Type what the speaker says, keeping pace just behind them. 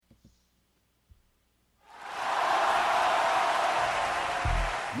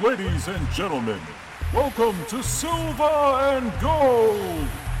Ladies and gentlemen, welcome to Silver and Gold!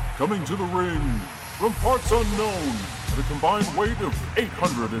 Coming to the ring from parts unknown at a combined weight of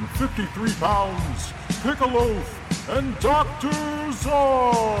 853 pounds, Piccoloth and Dr.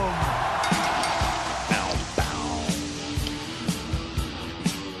 Zom!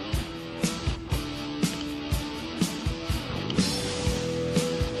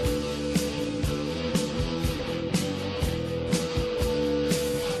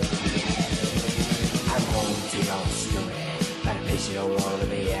 You don't wanna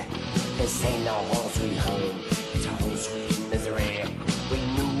be at. This ain't no home sweet home. It's a home sweet misery. We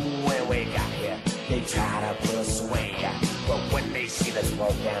knew when we got here. They try to put us away. But when they see us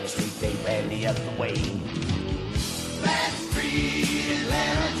walk down the street, they ran the other way. That's free in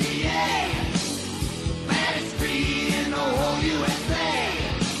Atlanta, GA. That's free in the whole USA.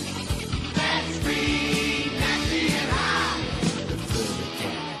 That's free, nasty and high. The further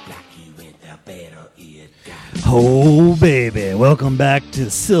down the block you went, the better it got. Oh, baby. Welcome back to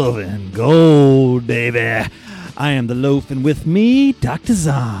Silver and Gold, baby. I am the loaf, and with me, Dr.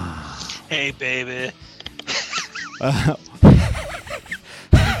 Zahn. Hey, baby.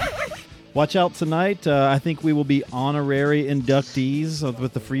 Watch out tonight. I think we will be honorary inductees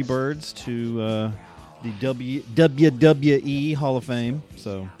with the Freebirds to the WWE Hall of Fame.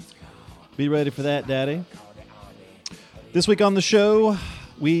 So be ready for that, Daddy. This week on the show,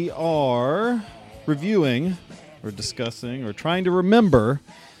 we are reviewing or discussing or trying to remember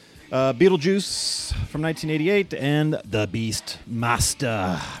Beetlejuice from 1988 and The Beast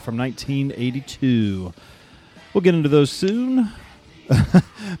Master from 1982. We'll get into those soon.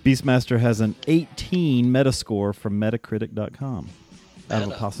 Beastmaster has an 18 Metascore from Metacritic.com out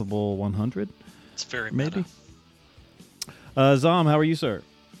of a possible 100. It's very maybe. meta. Zom, how are you, sir?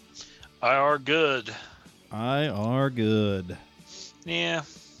 I are good. I are good. Yeah.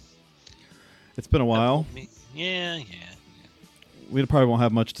 It's been a while. Yeah. We probably won't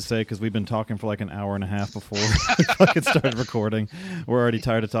have much to say because we've been talking for like an hour and a half before we fucking started recording. We're already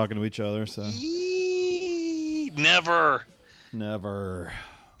tired of talking to each other, so. Never.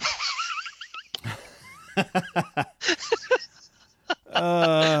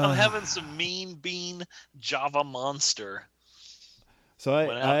 I'm having some mean bean Java Monster. So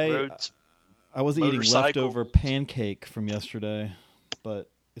I was eating leftover pancake from yesterday, but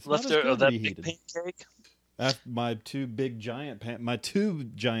it's not as good to be heated. Pancake? My two giant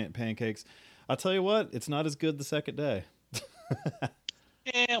pancakes. I'll tell you what, it's not as good the second day.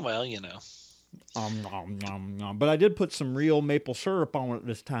 Yeah, well, you know. But I did put some real maple syrup on it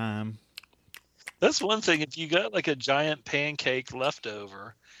this time. That's one thing. If you got like a giant pancake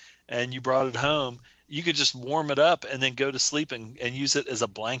leftover and you brought it home, you could just warm it up and then go to sleep and use it as a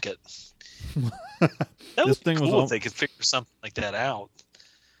blanket. That would be cool if they could figure something like that out.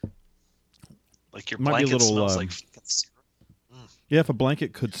 Like your blanket smells like syrup. Yeah, if a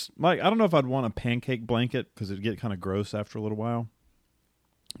blanket could... I don't know if I'd want a pancake blanket because it'd get kind of gross after a little while.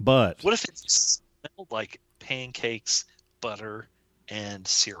 But... What if it smelled like pancakes, butter, and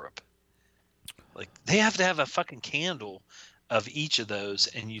syrup? Like, they have to have a fucking candle of each of those,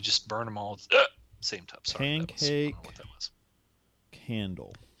 and you just burn them all at the same time. Sorry, pancake what that was.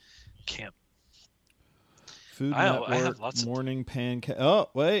 Candle. Food I Network have lots morning pancake... Oh,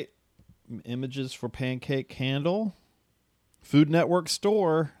 wait. Images for pancake candle. Food Network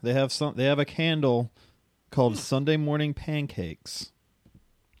store. They have a candle called Sunday Morning Pancakes.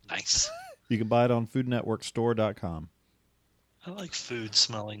 Nice. You can buy it on foodnetworkstore.com. I like food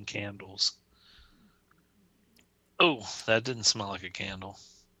smelling candles. Oh, that didn't smell like a candle.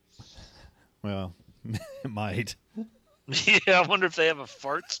 Well, it might. Yeah, I wonder if they have a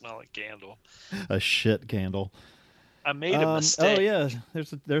fart smelling candle. A shit candle. I made a mistake. Oh yeah,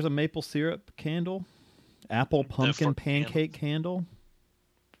 there's a maple syrup candle. Apple pumpkin pancake candle.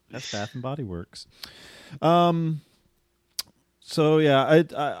 That's Bath and Body Works. So yeah,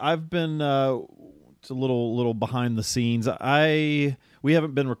 I've been it's a little behind the scenes. We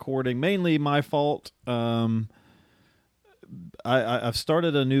haven't been recording. Mainly my fault. I've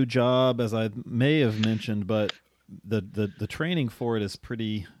started a new job, as I may have mentioned, but the training for it is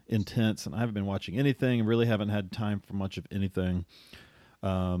pretty intense, and I haven't been watching anything. And really haven't had time for much of anything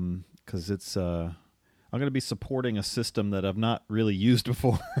because it's. I'm going to be supporting a system that I've not really used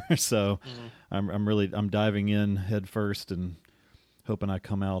before, so I'm diving in head first and hoping I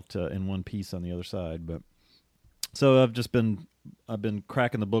come out in one piece on the other side. But so I've been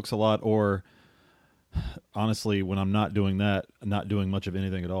cracking the books a lot, or honestly, when I'm not doing that, not doing much of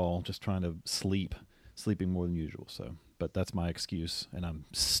anything at all, just trying to sleeping more than usual. So, but that's my excuse, and I'm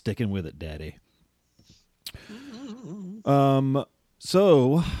sticking with it, Daddy.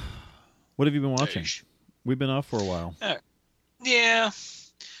 So, what have you been watching? Ish. We've been off for a while. Yeah,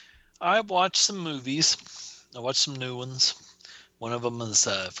 I watched some movies. I watched some new ones. One of them is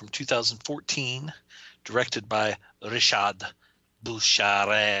from 2014, directed by Rishad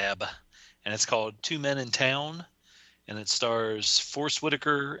Busharab, and it's called Two Men in Town, and it stars Forrest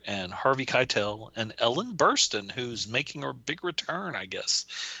Whitaker and Harvey Keitel and Ellen Burstyn, who's making her big return, I guess.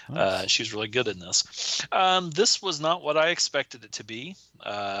 Nice. She's really good in this. This was not what I expected it to be.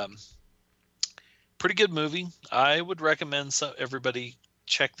 Pretty good movie. I would recommend everybody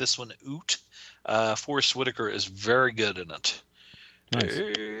check this one out. Forrest Whitaker is very good in it. Nice.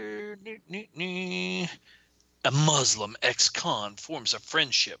 A Muslim ex-con forms a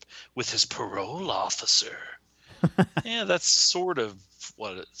friendship with his parole officer. Yeah, that's sort of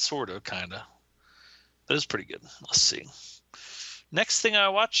kind of. But it's pretty good. Let's see. Next thing I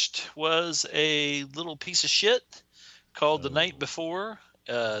watched was a little piece of shit called The Night Before.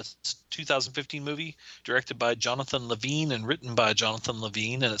 2015 movie directed by Jonathan Levine and written by Jonathan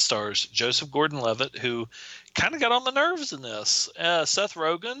Levine, and it stars Joseph Gordon-Levitt, who kind of got on my nerves in this. Seth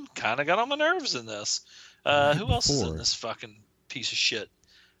Rogen kind of got on my nerves in this. Who else is in this fucking piece of shit?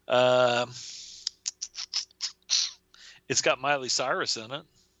 It's got Miley Cyrus in it,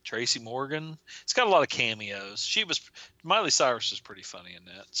 Tracy Morgan. It's got a lot of cameos. Miley Cyrus was pretty funny in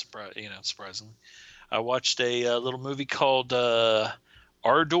that. Surprisingly. I watched a little movie called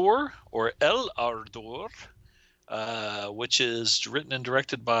Ardor, or El Ardor, which is written and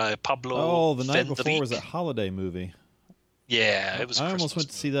directed by Pablo. Oh, The Night Fendrick. Before was that holiday movie. Yeah, it was. I almost went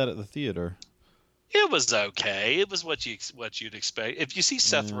to see that at the theater. It was okay. It was what you'd expect. If you see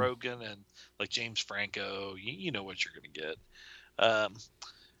Seth Rogen and like James Franco, you know what you're going to get.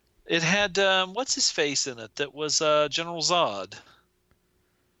 It had what's his face in it? That was General Zod.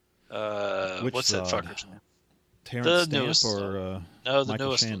 Which what's Zod? that fucker's name? Terrence The newest Stamp or No, the Michael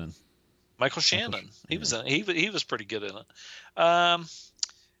newest one. Shannon? Michael Shannon. He was pretty good in it.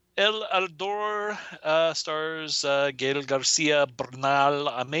 El Ardor stars Gael Garcia Bernal.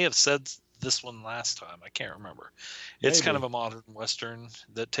 I may have said this one last time. I can't remember. It's Maybe. kind of a modern western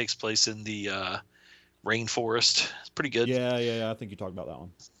that takes place in the rainforest. It's pretty good. Yeah. I think you talked about that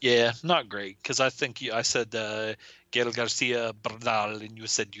one. Yeah, not great because I think I said Gael Garcia Bernal and you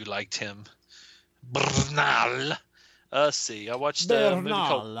said you liked him. Bernal. Let's see. I watched a movie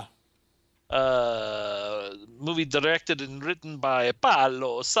called movie directed and written by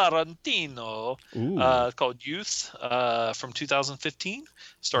Paolo Sorrentino called Youth from 2015,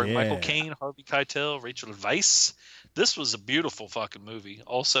 starring Michael Caine, Harvey Keitel, Rachel Weisz. This was a beautiful fucking movie.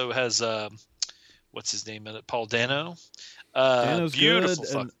 Also has what's his name in it? Paul Dano. Dano's beautiful,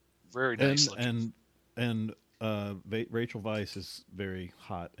 good, very nice looking. And Rachel Weisz is very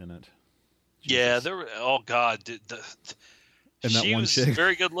hot in it. Yeah, there were. Oh God, And that she one was chick.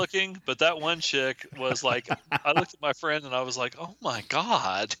 very good looking, but that one chick was like, I looked at my friend and I was like, oh my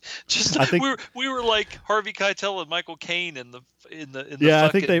God. I think we were like Harvey Keitel and Michael Caine in the Yeah, I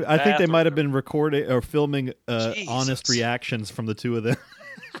think they bathroom. might have been recording or filming honest reactions from the two of them.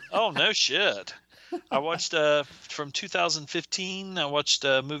 Oh no shit. I watched from 2015. I watched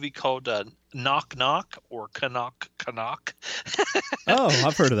a movie called Knock Knock or Canuck. Oh,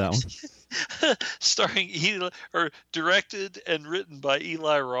 I've heard of that one. Starring directed and written by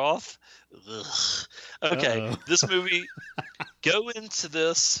Eli Roth. Ugh. Okay, Uh-oh. This movie. Go into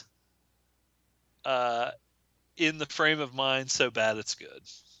this in the frame of mind so bad it's good.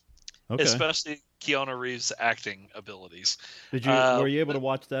 Okay. Especially Keanu Reeves' acting abilities. Did you were you able to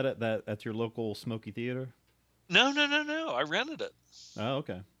watch that at your local Smoky Theater? No. I rented it. Oh,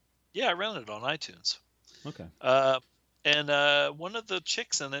 okay. Yeah, I rented it on iTunes. Okay. And one of the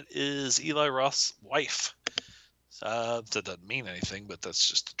chicks in it is Eli Roth's wife. That doesn't mean anything, but that's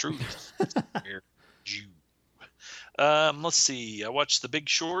just the truth. Weird Jew. Let's see. I watched The Big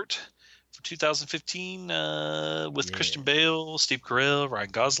Short for 2015 with Christian Bale, Steve Carell, Ryan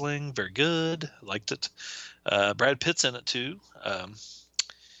Gosling. Very good. I liked it. Brad Pitt's in it too.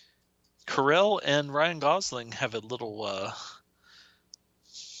 Carell and Ryan Gosling have a little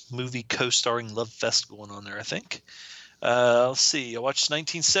movie co-starring love fest going on there, I think. Let's see. I watched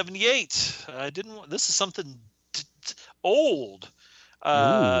 1978. This is something old.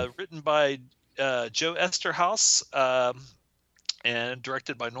 Written by Joe Esterhaus and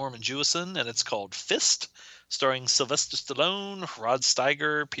directed by Norman Jewison, and it's called Fist, starring Sylvester Stallone, Rod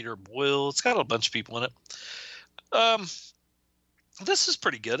Steiger, Peter Boyle. It's got a bunch of people in it. This is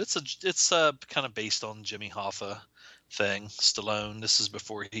pretty good. It's kind of based on Jimmy Hoffa thing. Stallone. This is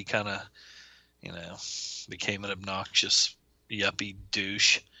before he kind of, became an obnoxious yuppie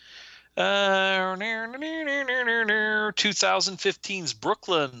douche. 2015's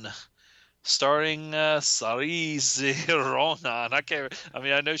Brooklyn, starring Saoirse Ronan. I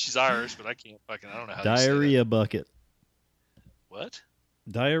mean, I know she's Irish, but I can't fucking. I don't know how to say Diarrhea that. Bucket. What?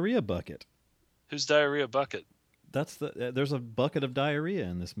 Diarrhea Bucket. Who's Diarrhea Bucket? That's there's a bucket of diarrhea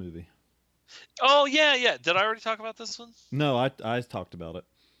in this movie. Oh yeah. Did I already talk about this one? No, I talked about it.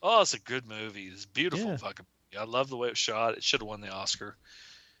 Oh, it's a good movie. It's a beautiful Yeah. fucking movie. I love the way it was shot. It should have won the Oscar.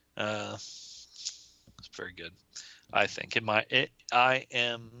 It's very good. I think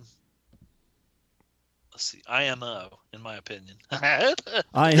IMO, in my opinion.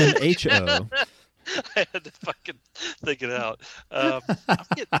 IMHO. I had to fucking think it out. I'm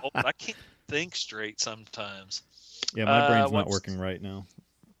getting old. I can't think straight sometimes. Yeah, my brain's not what's- working right now.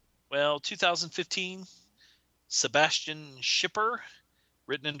 Well, 2015, Sebastian Schipper,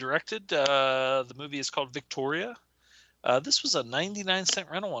 written and directed. The movie is called Victoria. This was a 99-cent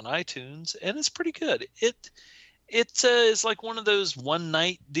rental on iTunes, and it's pretty good. It is like one of those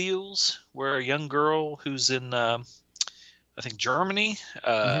one-night deals where a young girl who's in, I think, Germany,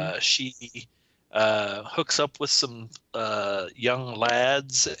 she hooks up with some young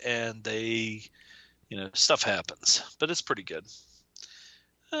lads, and they, stuff happens. But it's pretty good.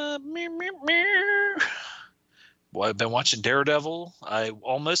 Well, I've been watching Daredevil. I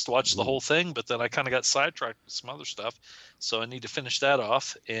almost watched the whole thing, but then I kind of got sidetracked with some other stuff, so I need to finish that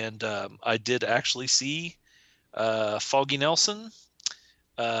off. And I did actually see Foggy Nelson,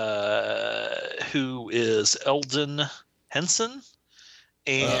 who is Eldon Henson,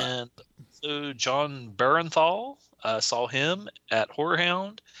 and so John Barenthal. Saw him at Horror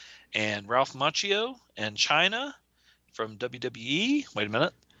Hound, and Ralph Macchio and China from WWE. Wait a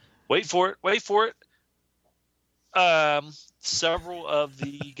minute. Wait for it. Several of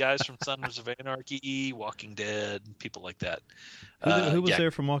the guys from Sons of Anarchy, Walking Dead, people like that. Who was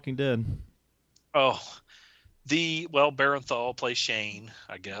there from Walking Dead? Oh, Barenthal plays Shane,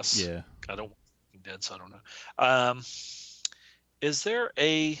 I guess. Yeah. I don't Walking Dead, so I don't know. Is there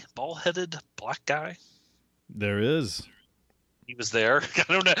a bald-headed black guy? There is. He was there. I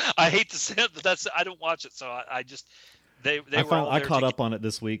don't know. I hate to say it, but I don't watch it, so I just I caught up on it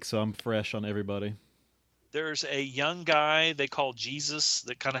this week, so I'm fresh on everybody. There's a young guy they call Jesus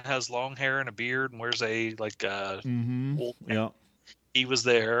that kind of has long hair and a beard and wears a old. Yeah. He was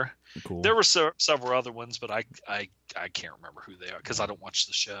there. Cool. There were several other ones, but I can't remember who they are because I don't watch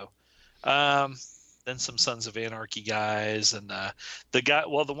the show. Then some Sons of Anarchy guys, and the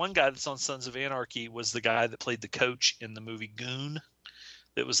one guy that's on Sons of Anarchy was the guy that played the coach in the movie Goon.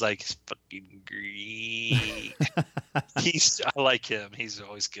 That was like fucking Greek. I like him. He's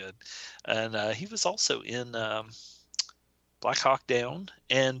always good, and he was also in Black Hawk Down,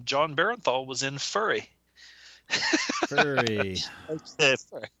 and John Barenthal was in Furry. Furry.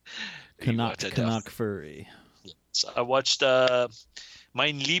 Canuck Furry. So I watched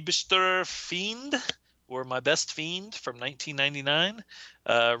Mein Liebster Fiend, or My Best Fiend, from 1999.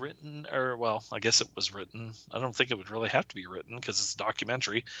 I guess it was written. I don't think it would really have to be written because it's a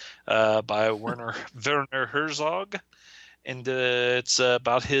documentary by Werner Herzog, and it's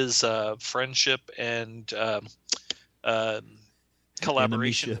about his friendship and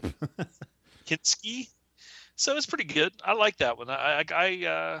collaboration with Kinski. So it's pretty good. I like that one. I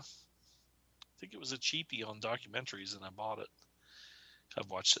think it was a cheapie on documentaries, and I bought it. I've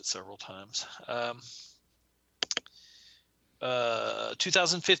watched it several times.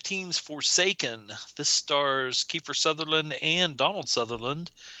 2015's Forsaken. This stars Kiefer Sutherland and Donald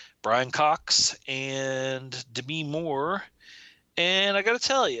Sutherland, Brian Cox, and Demi Moore. And I got to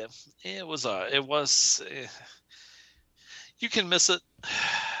tell you, it was you can miss it.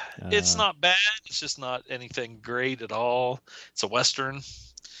 It's not bad. It's just not anything great at all. It's a Western.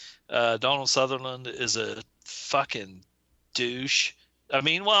 Donald Sutherland is a fucking douche. I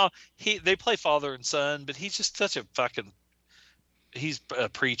mean, they play father and son, but he's just such a fucking. He's a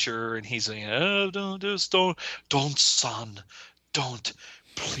preacher, and he's saying, "Oh, don't, son, don't,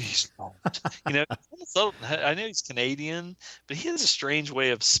 please don't." I know he's Canadian, but he has a strange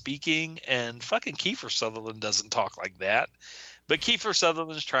way of speaking, and fucking Kiefer Sutherland doesn't talk like that. But Kiefer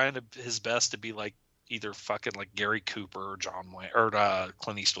Sutherland's trying his best to be like either fucking like Gary Cooper or John Wayne or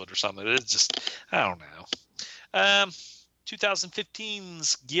Clint Eastwood or something. It's just, I don't know.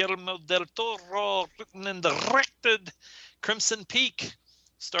 2015's Guillermo del Toro, written and directed, Crimson Peak,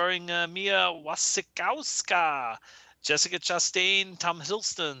 starring Mia Wasikowska, Jessica Chastain, Tom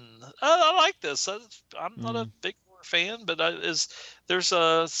Hiddleston. I like this. I'm not a big horror fan, but there's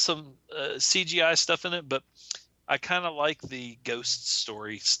some CGI stuff in it, but I kind of like the ghost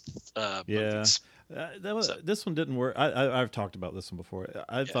story movies. This one didn't work. I've talked about this one before.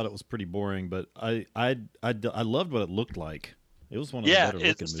 I thought it was pretty boring, but I loved what it looked like. It was one of the better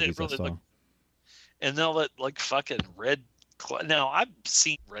looking movies I saw. And they'll let like fucking red clay. Now I've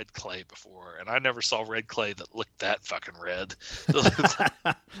seen red clay before, and I never saw red clay that looked that fucking red.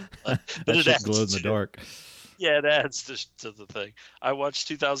 That shit glowed in the dark. Yeah, it adds to the thing. I watched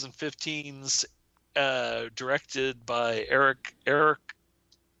 2015's directed by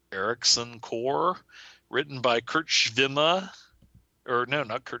Erickson Core, written by Kurt Schwimmer, or no,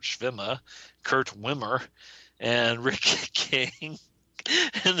 not Kurt Schwimmer, Kurt Wimmer, and Rick King.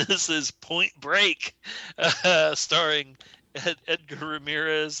 And this is Point Break, starring Edgar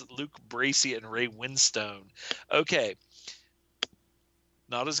Ramirez, Luke Bracey, and Ray Winstone. Okay.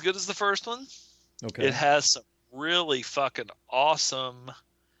 Not as good as the first one. Okay. It has some really fucking awesome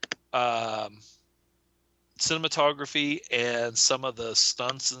cinematography, and some of the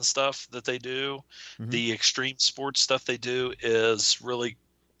stunts and stuff that they do. Mm-hmm. The extreme sports stuff they do is really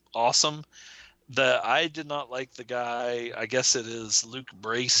awesome. I did not like the guy. I guess it is Luke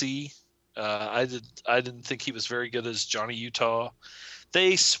Bracey. I didn't think he was very good as Johnny Utah.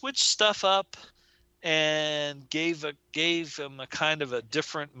 They switched stuff up and gave him a kind of a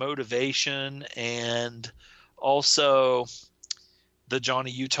different motivation, and also the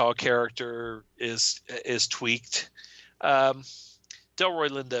Johnny Utah character is tweaked. Delroy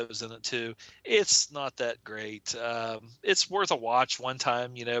Lindo's in it too. It's not that great. It's worth a watch one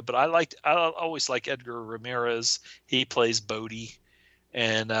time, but I always like Edgar Ramirez. He plays Bodie,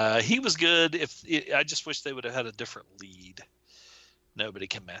 and he was good. I just wish they would have had a different lead. Nobody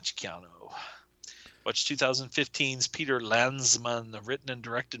can match Keanu. Watch 2015's Peter Landsman, a written and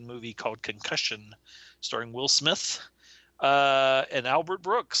directed movie called Concussion, starring Will Smith, and Albert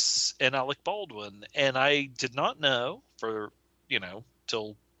Brooks and Alec Baldwin. And I did not know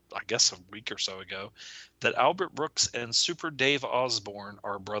till I guess a week or so ago that Albert Brooks and Super Dave Osborne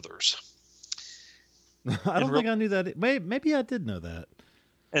are brothers. I don't think I knew that. Maybe I did know that.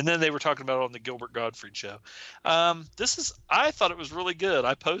 And then they were talking about it on the Gilbert Gottfried show. I thought it was really good.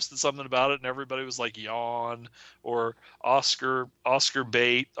 I posted something about it, and everybody was like, yawn, or Oscar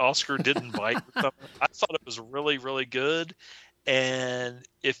bait, Oscar didn't bite. Or something. I thought it was really, really good. And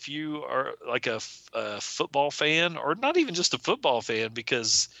if you are like a football fan, or not even just a football fan,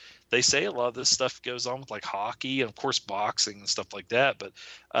 because they say a lot of this stuff goes on with like hockey and of course boxing and stuff like that. But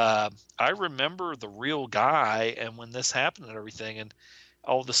I remember the real guy, and when this happened and everything, and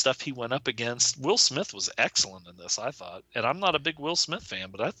all the stuff he went up against, Will Smith was excellent in this, I thought. And I'm not a big Will Smith fan,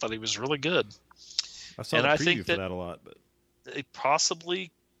 but I thought he was really good. I saw the preview for that a lot, but they possibly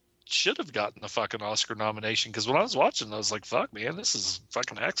should have gotten a fucking Oscar nomination, because when I was watching, I was like, fuck, man, this is a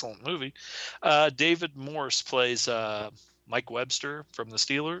fucking excellent movie. David Morse plays Mike Webster from the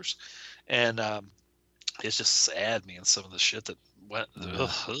Steelers, and it's just sad, man, some of the shit that went.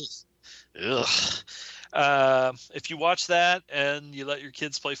 Ugh. If you watch that and you let your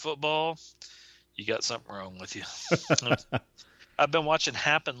kids play football, you got something wrong with you. I've been watching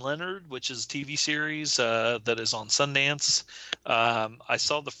Hap and Leonard, which is a TV series that is on Sundance. I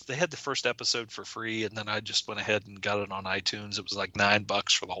saw they had the first episode for free, and then I just went ahead and got it on iTunes. It was like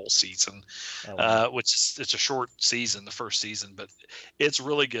 $9 for the whole season, it's a short season, the first season, but it's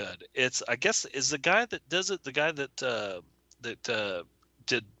really good. I guess is the guy that does it the guy that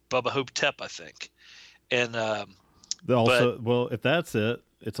did Bubba Hotep, I think. And well, if that's it,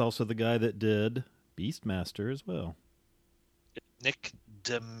 it's also the guy that did Beastmaster as well. Nick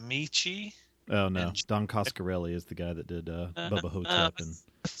D'Amici. Oh no, Don Coscarelli is the guy that did Bubba Hotep. And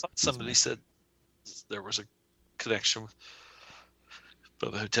I thought somebody said there was a connection with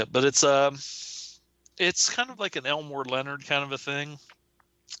Bubba Hotep, but it's kind of like an Elmore Leonard kind of a thing.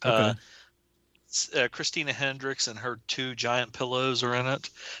 Okay. Christina Hendricks and her two giant pillows are in it,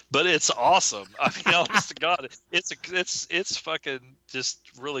 but it's awesome. I mean, honest to God, it's fucking just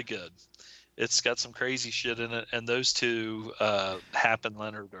really good. It's got some crazy shit in it, and those two, Hap and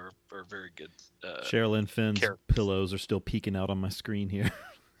Leonard, are very good. Sherilyn Finn's pillows are still peeking out on my screen here.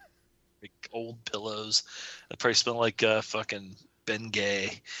 Big old pillows. They probably smell like fucking Ben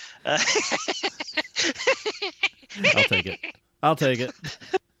Gay. I'll take it.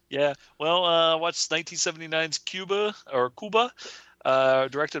 Yeah, well, watch 1979's Cuba,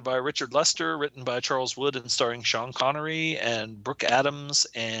 directed by Richard Lester, written by Charles Wood, and starring Sean Connery and Brooke Adams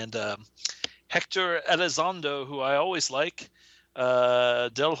and Hector Elizondo, who I always like,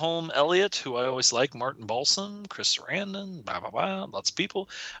 Delholm Elliott, who I always like, Martin Balsam, Chris Sarandon, lots of people.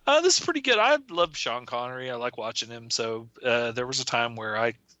 This is pretty good. I love Sean Connery. I like watching him. So there was a time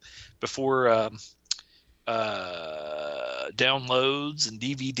where before downloads and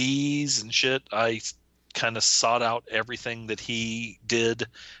DVDs and shit. I kind of sought out everything that he did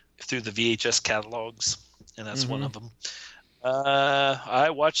through the VHS catalogs, and that's one of them. I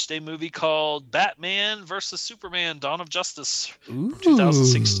watched a movie called Batman versus Superman: Dawn of Justice from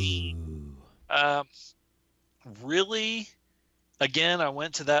 2016. Really, again, I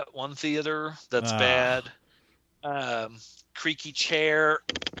went to that one theater that's bad. Creaky chair.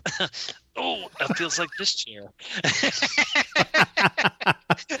 Oh, that feels like this chair.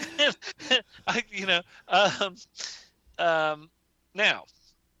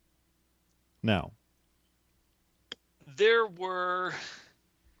 Now.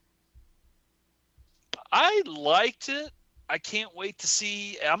 I liked it. I can't wait to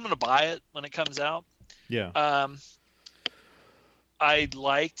see. I'm going to buy it when it comes out. Yeah. I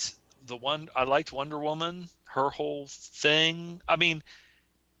liked Wonder Woman, her whole thing. I mean,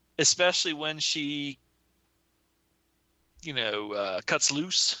 especially when she, cuts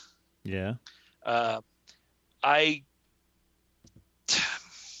loose. Yeah. Have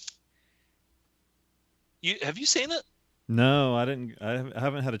you seen it? No, I didn't. I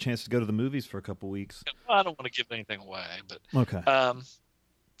haven't had a chance to go to the movies for a couple weeks. I don't want to give anything away, but okay.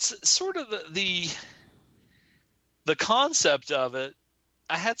 Sort of the concept of it.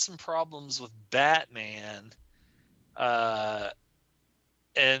 I had some problems with Batman,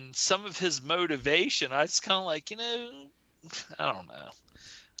 and some of his motivation. I was kind of like, I don't know.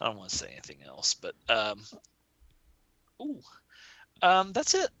 I don't want to say anything else, but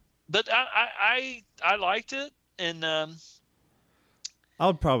that's it. But I liked it, and I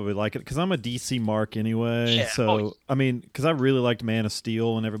would probably like it because I'm a DC mark anyway. Yeah. So I mean, because I really liked Man of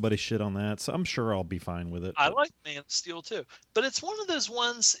Steel and everybody shit on that, so I'm sure I'll be fine with it. I like Man of Steel too, but it's one of those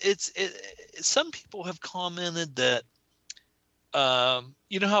ones. Some people have commented that,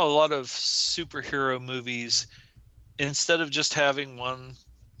 you know how a lot of superhero movies, instead of just having one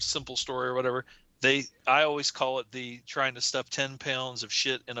simple story or whatever, I always call it the trying to stuff 10 pounds of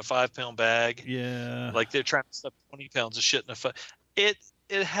shit in a 5-pound bag. Yeah. Like they're trying to stuff 20 pounds of shit in a it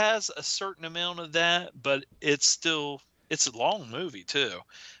has a certain amount of that, but it's a long movie too.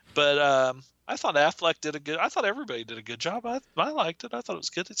 But I thought Affleck I thought everybody did a good job. I liked it. I thought it was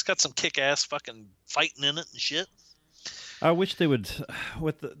good. It's got some kick-ass fucking fighting in it and shit. I wish they would,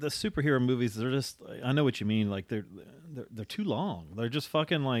 with the superhero movies. They're just, I know what you mean. Like they're too long. They're just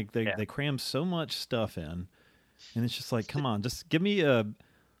fucking like they cram so much stuff in, and it's just like, come on, just give me an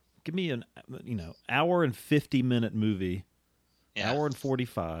hour and 50-minute movie, hour and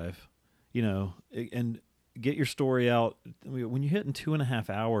 45, and get your story out. When you're hitting 2.5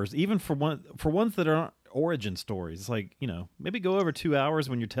 hours, even for ones that aren't origin stories, it's like, maybe go over 2 hours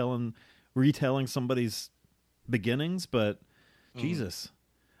when you're retelling somebody's beginnings, but Jesus,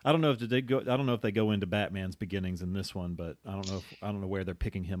 I don't know if they go into Batman's beginnings in this one, but I don't know where they're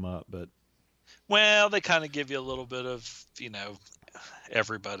picking him up, but they kind of give you a little bit of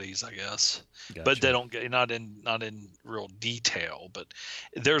everybody's, I guess. Gotcha. But they don't get not in real detail, but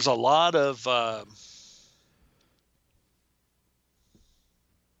there's a lot of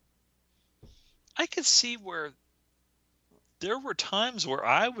I could see where there were times where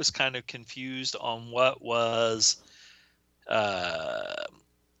I was kind of confused on what was a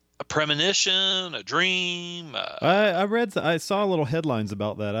premonition, a dream. I saw little headlines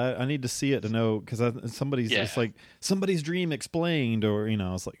about that. I need to see it to know, because it's like somebody's dream explained, or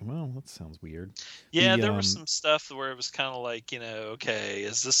I was like, well, that sounds weird. Yeah, there was some stuff where it was kind of like, okay,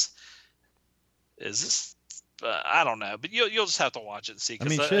 is this? I don't know, but you'll just have to watch it and see.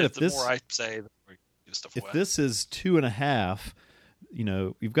 Because more I say, the more stuff if this is 2.5,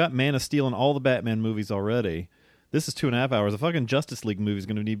 you've got Man of Steel and all the Batman movies already. This is 2.5 hours. The fucking Justice League movie is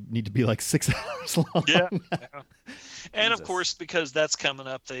going to need to be like 6 hours long. Yeah. And of course, because that's coming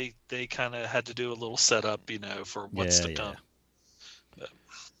up, they kind of had to do a little setup, for what's to come. But.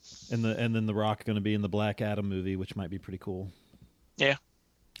 And then The Rock going to be in the Black Adam movie, which might be pretty cool. Yeah.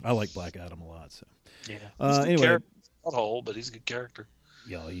 I like Black Adam a lot. So. Yeah. Anyway, not whole, but he's a good character.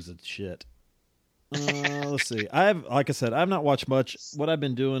 Yeah, he's a shit. Let's see. Like I said, I've not watched much. What I've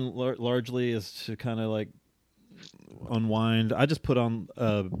been doing largely is to kind of like unwind. I just put on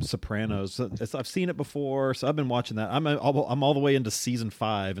Sopranos. I've seen it before, so I've been watching that. I'm all the way into season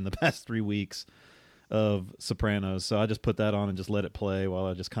 5 in the past 3 weeks of Sopranos. So I just put that on and just let it play while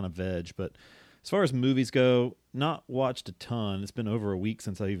I just kind of veg. But as far as movies go, not watched a ton. It's been over a week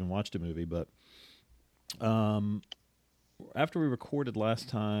since I even watched a movie. But after we recorded last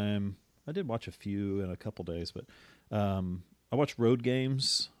time, I did watch a few in a couple days, but I watched Road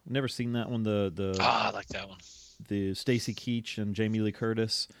Games. Never seen that one. I like that one. The Stacy Keach and Jamie Lee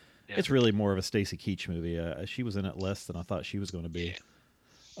Curtis. Yeah. It's really more of a Stacy Keach movie. She was in it less than I thought she was going to be.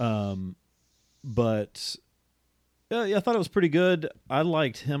 But yeah, I thought it was pretty good. I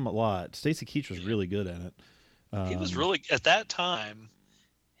liked him a lot. Stacy Keach was really good at it. He was really, at that time,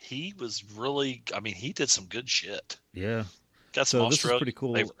 he was really, I mean, he did some good shit. Yeah. Got some This is Australian pretty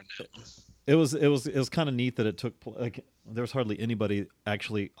cool. flavor in it. It was kind of neat that it took like there was hardly anybody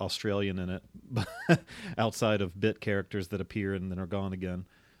actually Australian in it outside of bit characters that appear and then are gone again.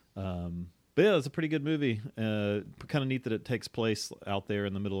 But yeah, it's a pretty good movie. Kind of neat that it takes place out there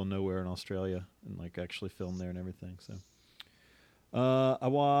in the middle of nowhere in Australia and like actually filmed there and everything. So I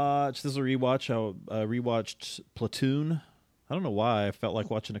watched this is a rewatch. I rewatched Platoon. I don't know why I felt like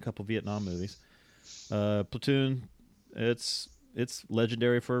watching a couple Vietnam movies. Platoon, it's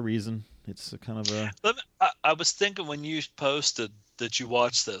legendary for a reason. It's a kind of a. I was thinking when you posted that you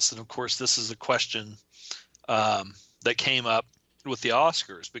watched this, and of course this is a question that came up with the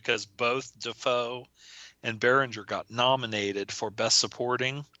Oscars because both Dafoe and Berenger got nominated for Best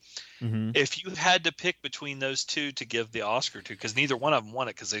Supporting. Mm-hmm. If you had to pick between those two to give the Oscar to, because neither one of them won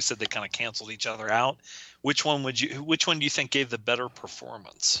it because they said they kind of canceled each other out, which one do you think gave the better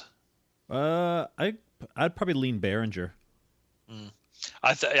performance? I'd probably lean Berenger.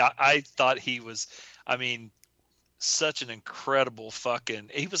 I thought he was, I mean, such an incredible fucking.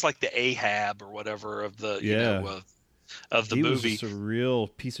 He was like the Ahab or whatever of the of the he movie. Was just a real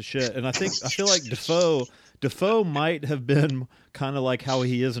piece of shit, and I feel like Dafoe might have been kind of like how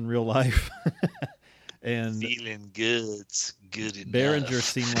he is in real life. And feeling good enough. Berenger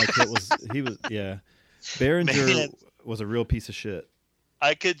seemed like Berenger was a real piece of shit.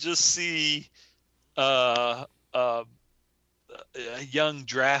 I could just see a young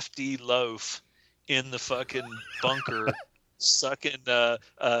drafty loaf in the fucking bunker sucking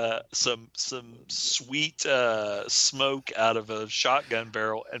some sweet smoke out of a shotgun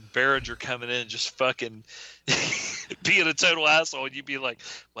barrel, and Berenger coming in just fucking being a total asshole, and you'd be like,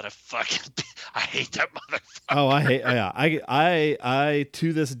 "What a fucking! I hate that motherfucker." Oh, I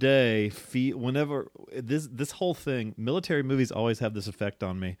to this day feel whenever this whole thing, military movies always have this effect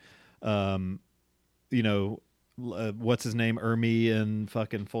on me. You know. What's his name? Ermi and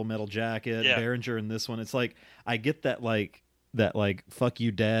fucking Full Metal Jacket. Yeah. Berenger in this one. It's like I get that fuck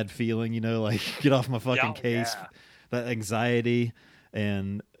you dad feeling, you know, like get off my fucking case. Yeah. That anxiety,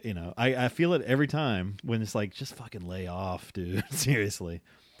 and you know, I feel it every time when it's like just fucking lay off, dude. Seriously.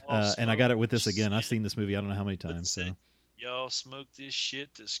 And I got it with this again. I've seen this movie I don't know how many times. So. Y'all smoke this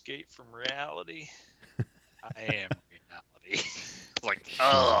shit to escape from reality. I am reality. Like,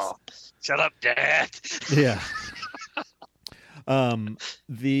 oh, shut up, Dad. Yeah. But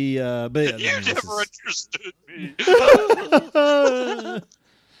yeah, you never understood me.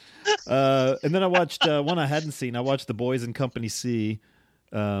 And then I watched one I hadn't seen. I watched The Boys in Company C.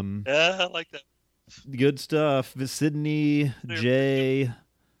 Yeah, I like that. Good stuff. Sidney J.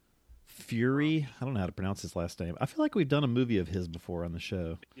 Fury. I don't know how to pronounce his last name. I feel like we've done a movie of his before on the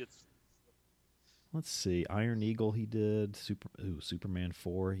show. Let's see. Iron Eagle he did. Superman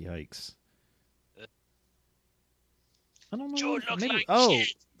 4. Yikes. I don't know. Joe Maybe, like shit.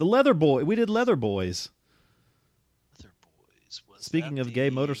 The Leather Boy. We did Leather Boys. Leather Boys. Speaking of gay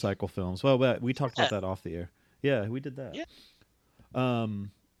motorcycle films. Well, we talked about that off the air. Yeah, we did that. Yeah.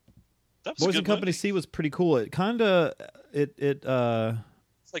 That Boys in Company C was pretty cool. It kind of it's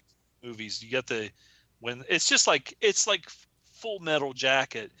like movies. You got it's like Full Metal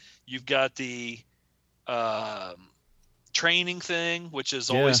Jacket. You've got the training thing, which is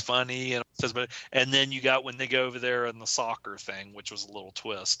always funny, and then you got when they go over there on the soccer thing, which was a little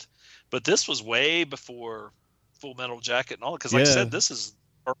twist. But this was way before Full Metal Jacket and all, because like I said, this is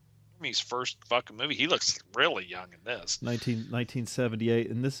Army's first fucking movie. He looks really young in this. 1978,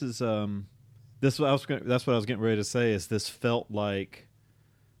 and this is that's what I was getting ready to say. Is this felt like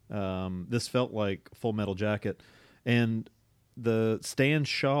Full Metal Jacket, and the Stan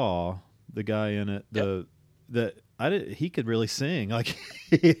Shaw, the guy in it, he could really sing. Like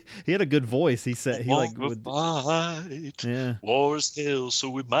he had a good voice. He said War's hell, so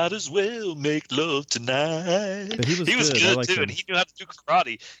we might as well make love tonight. But he was good too, and he knew how to do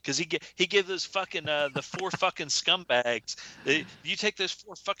karate because he gave those fucking the four fucking scumbags. You take those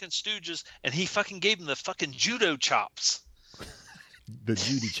four fucking stooges, and he fucking gave them the fucking judo chops. The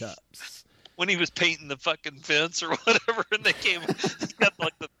Judy chops. When he was painting the fucking fence or whatever, and they came, he got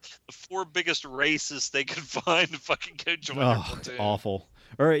like the four biggest racists they could find to fucking go join their platoon. Awful.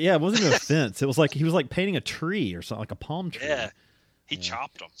 Or yeah, it wasn't even a fence. It was like he was like painting a tree or something, like a palm tree. Yeah, he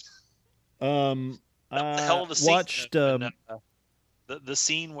chopped them. The hell of a scene. Watched the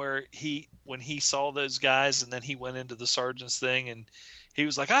scene where when he saw those guys, and then he went into the sergeant's thing, and he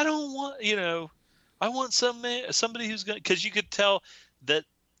was like, I don't want, I want somebody who's going to, because you could tell that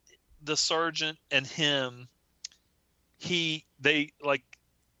the sergeant and him, they like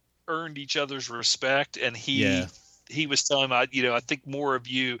earned each other's respect, and he was telling him, I think more of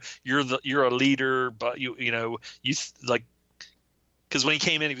you. You're a leader, but you like, because when he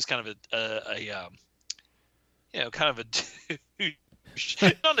came in, he was kind of kind of a douche,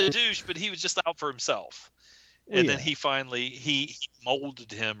 not a douche, but he was just out for himself. And then he finally he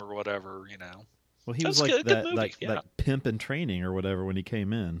molded him or whatever. Well, he was like that pimp in training or whatever when he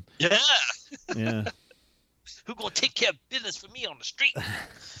came in. Yeah. Yeah. Who gonna take care of business for me on the street?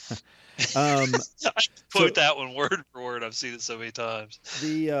 I quote that one word for word. I've seen it so many times.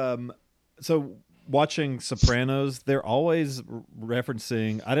 So watching Sopranos, they're always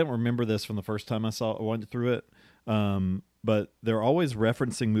referencing. I didn't remember this from the first time I went through it, but they're always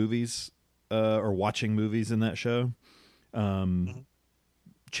referencing movies or watching movies in that show.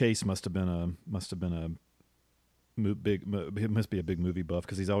 Chase must have been a big. It must be a big movie buff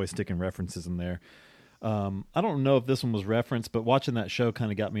because he's always sticking references in there. I don't know if this one was referenced, but watching that show kind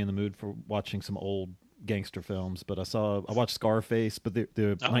of got me in the mood for watching some old gangster films. But I watched Scarface, but the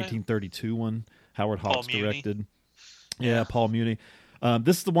 1932 one, Howard Hawks directed. Yeah, Paul Muni.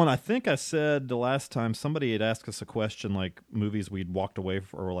 This is the one I think I said the last time somebody had asked us a question, like movies we'd walked away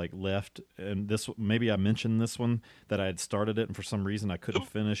from or like left, and this maybe I mentioned this one that I had started it and for some reason I couldn't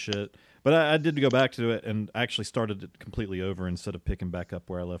finish it, but I did go back to it and actually started it completely over instead of picking back up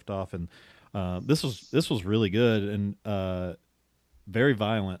where I left off, and this was really good and very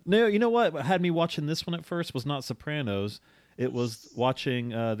violent. No, you know what had me watching this one at first was not Sopranos, it was watching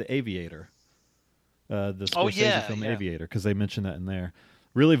The Aviator. The Scorsese film Aviator, because they mentioned that in there.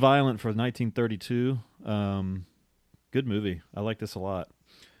 Really violent for 1932. Good movie. I like this a lot.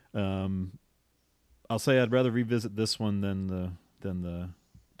 I'll say I'd rather revisit this one than the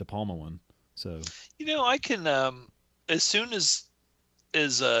De Palma one. So I can as soon as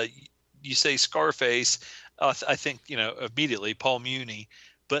you say Scarface, I think immediately Paul Muni.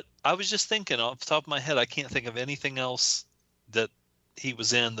 But I was just thinking off the top of my head, I can't think of anything else that he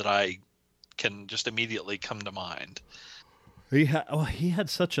was in that I can just immediately come to mind. He had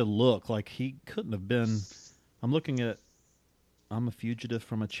such a look like he couldn't have been. I'm looking at I'm a Fugitive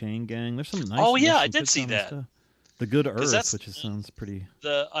from a Chain Gang. There's some nice. Oh yeah, I did see that. The Good Earth, which sounds pretty.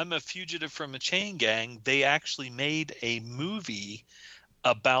 The I'm a Fugitive from a Chain Gang. They actually made a movie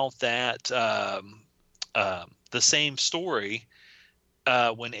about that. The same story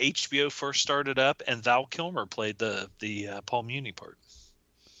when HBO first started up, and Val Kilmer played the Paul Muni part.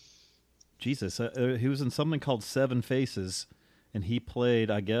 Jesus, he was in something called Seven Faces, and he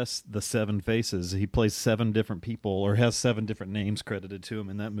played, I guess, the Seven Faces. He plays 7 different people, or has 7 different names credited to him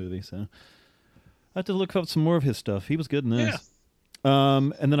in that movie. So I have to look up some more of his stuff. He was good in this.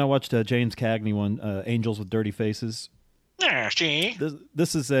 Yeah. And then I watched James Cagney one, Angels with Dirty Faces.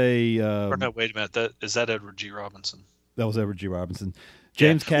 This is a... no, wait a minute. Is that Edward G. Robinson? That was Edward G. Robinson.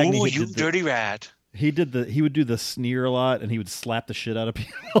 James Cagney. Oh, you dirty rat. He would do the sneer a lot, and he would slap the shit out of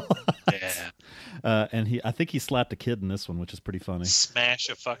people. Yeah. And I think he slapped a kid in this one, which is pretty funny. Smash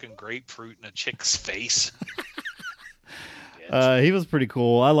a fucking grapefruit in a chick's face. He was pretty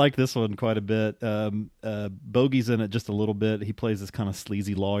cool. I like this one quite a bit. Bogey's in it just a little bit. He plays this kind of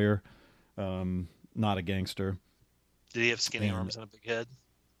sleazy lawyer, not a gangster. Did he have skinny arms and a big head?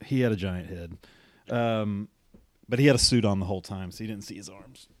 He had a giant head. But he had a suit on the whole time, so you didn't see his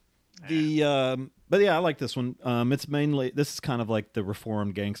arms. But yeah, I like this one. This is kind of like the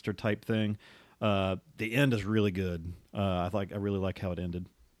reformed gangster type thing. The end is really good. I really like how it ended.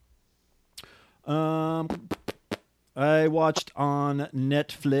 I watched on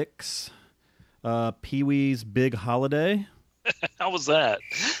Netflix Pee-wee's Big Holiday. How was that?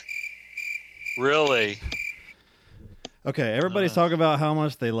 Really? Okay, everybody's talking about how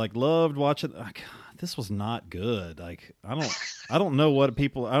much they loved watching. This was not good. Like I don't know what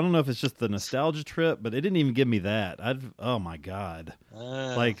people. I don't know if it's just the nostalgia trip, but it didn't even give me that. Oh my god!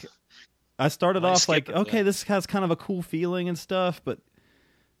 I started off like, okay, this has kind of a cool feeling and stuff, but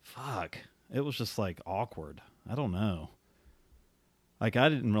fuck, it was just like awkward. I don't know. Like I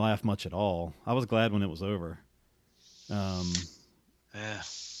didn't laugh much at all. I was glad when it was over.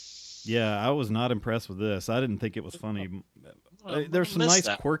 Yeah, I was not impressed with this. I didn't think it was funny. There's some nice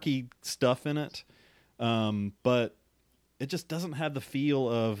quirky stuff in it. But it just doesn't have the feel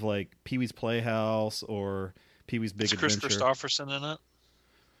of like Pee-wee's Playhouse or Pee-wee's Big Adventure. Is Chris Christopherson in it?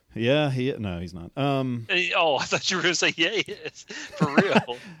 Yeah, no, he's not. I thought you were going to say, yeah, he is. For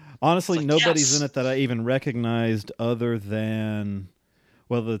real. Honestly, nobody's in it that I even recognized other than,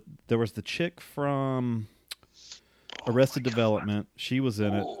 there was the chick from, Arrested Development. She was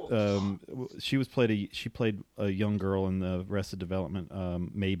in it. She played a young girl in the Arrested Development.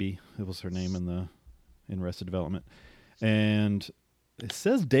 Maybe it was her name in Arrested Development. And it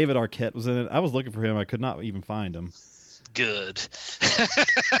says David Arquette was in it. I was looking for him. I could not even find him. Good.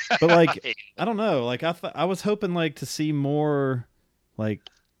 But like, I don't know. Like I was hoping like to see more, like,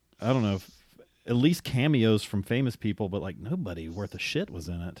 I don't know, at least cameos from famous people. But like nobody worth a shit was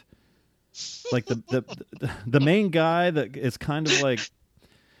in it. Like the main guy that is kind of like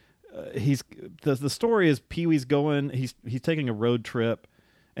the story is Pee-wee's going. He's taking a road trip,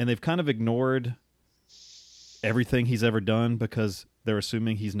 and they've kind of ignored everything he's ever done because they're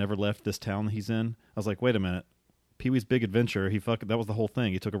assuming he's never left this town he's in. I was like, wait a minute. Pee-wee's Big Adventure, that was the whole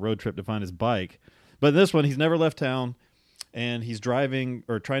thing. He took a road trip to find his bike. But in this one, he's never left town, and he's driving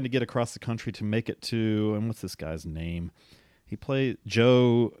or trying to get across the country to make it to, and what's this guy's name? He played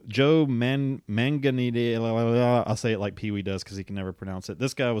Joe Manganiello. I'll say it like Pee-wee does because he can never pronounce it.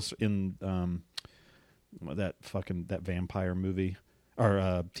 This guy was in that vampire movie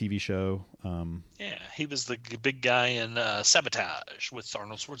or TV show. Yeah, he was the big guy in Sabotage with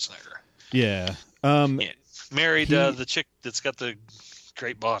Arnold Schwarzenegger. Yeah. Married the chick that's got the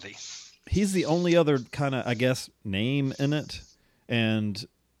great body. He's the only other kind of, I guess, name in it, and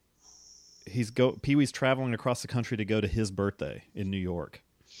Pee-wee's traveling across the country to go to his birthday in New York.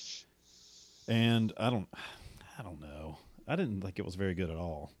 And I don't know. I didn't think it was very good at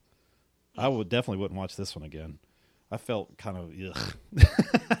all. I definitely wouldn't watch this one again. I felt kind of ugh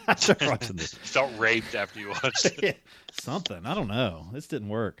after watching this. Felt raped after you watched it. Something. I don't know. This didn't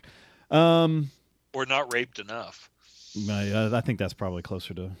work. Or not raped enough. I think that's probably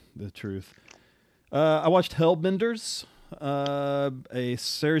closer to the truth. I watched Hellbenders. A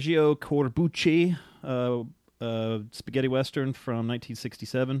Sergio Corbucci spaghetti western from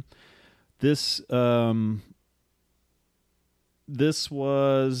 1967. This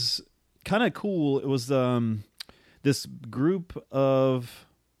was kind of cool. It was this group of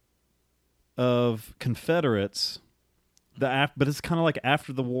Confederates but it's kind of like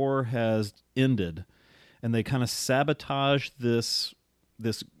after the war has ended, and they kind of sabotage this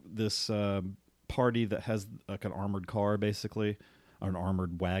party that has like an armored car, basically, or an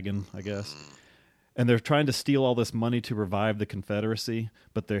armored wagon, I guess. And they're trying to steal all this money to revive the Confederacy,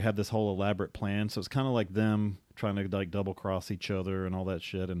 but they have this whole elaborate plan. So it's kind of like them trying to like double cross each other and all that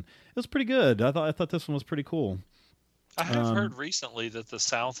shit. And it was pretty good. I thought this one was pretty cool. I have heard recently that the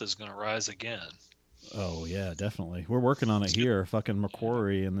South is going to rise again. Oh yeah, definitely. We're working on it here. Fucking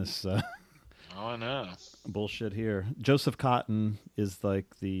McQuarrie and this. Oh, I know. Bullshit here. Joseph Cotton is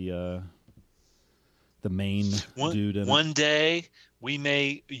like the main dude in one day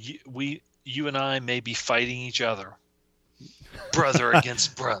you and I may be fighting each other, brother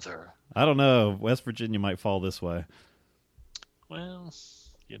against brother. I don't know. West Virginia might fall this way. Well,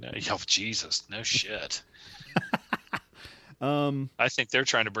 oh Jesus, no shit. I think they're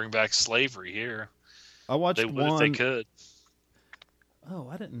trying to bring back slavery here. I watched they would if they could. Oh,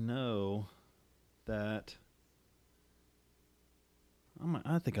 I didn't know that.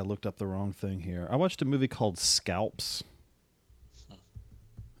 I think I looked up the wrong thing here. I watched a movie called Scalps.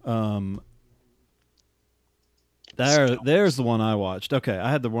 There's the one I watched. Okay, I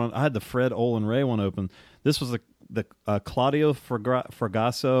had the Fred Olen Ray one open. This was the Claudio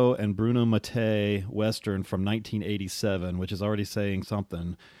Fragasso and Bruno Mattei Western from 1987, which is already saying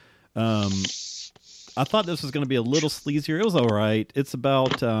something. I thought this was going to be a little sleazier. It was all right. It's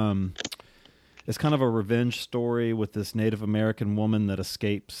about it's kind of a revenge story with this Native American woman that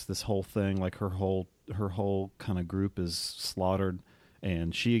escapes this whole thing. Like her whole kind of group is slaughtered,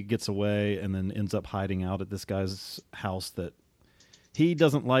 and she gets away and then ends up hiding out at this guy's house that he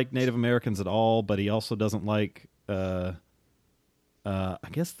doesn't like Native Americans at all, but he also doesn't like I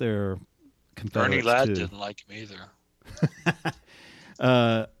guess they're Confederates Ernie Ladd too. didn't like him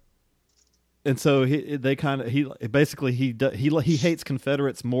either. And so he hates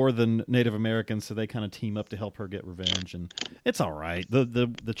Confederates more than Native Americans, so they kind of team up to help her get revenge, and it's all right.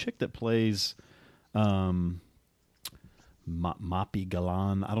 The chick that plays Mapi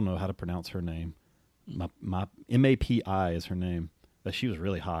Galan, I don't know how to pronounce her name. Mapi is her name. She was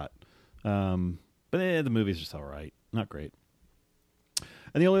really hot. But the movie's just all right, not great.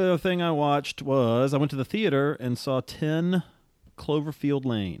 And the only other thing I watched was I went to the theater and saw 10 Cloverfield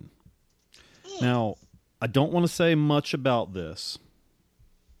Lane. Now, I don't want to say much about this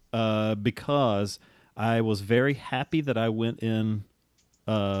because I was very happy that I went in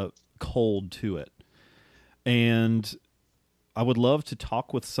cold to it. And I would love to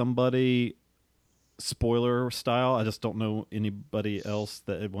talk with somebody spoiler style. I just don't know anybody else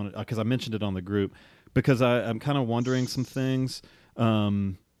that wanted, because I mentioned it on the group. because I'm kind of wondering some things.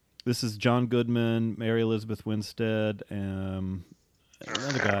 This is John Goodman, Mary Elizabeth Winstead, and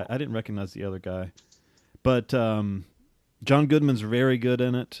another guy. I didn't recognize the other guy. But John Goodman's very good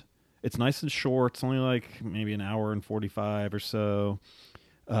in it. It's nice and short. It's only like maybe an hour and 45 or so.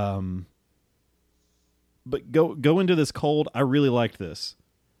 But go into this cold. I really liked this.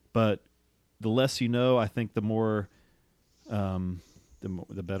 But the less you know, I think the more,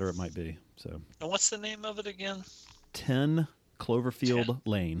 the better it might be. So. And what's the name of it again? 10 Cloverfield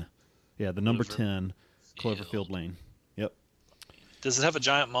Lane. Yeah, the number 10 Cloverfield Lane. Yep. Does it have a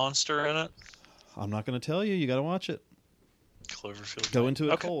giant monster in it? I'm not going to tell you. You got to watch it. Cloverfield. Go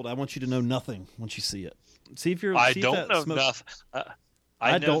into it cold. I want you to know nothing once you see it. See if you're. I don't know nothing.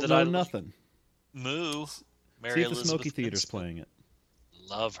 I don't know nothing. Moo. Mary See if the Elizabeth Smoky Theater's Winstead. playing it.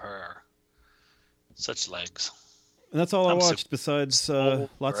 Love her. Such legs. And that's all I I'm watched. Besides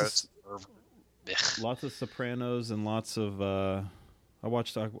lots Ugh. of Sopranos and lots of. I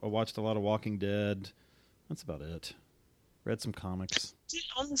watched a lot of Walking Dead. That's about it. Read some comics.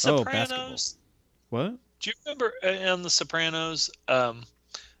 On the basketball. Sopranos. What? Do you remember on The Sopranos,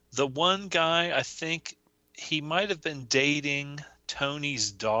 the one guy, I think he might have been dating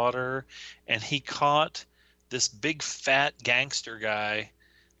Tony's daughter, and he caught this big fat gangster guy,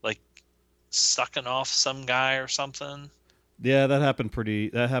 like, sucking off some guy or something? Yeah, that happened pretty.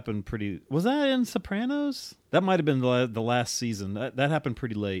 Was that in Sopranos? That might have been the last season. That happened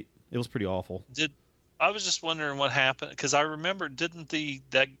pretty late. It was pretty awful. I was just wondering what happened, because I remember, didn't the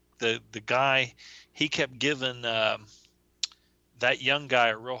guy, he kept giving that young guy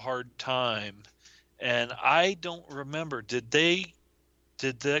a real hard time, and I don't remember. Did they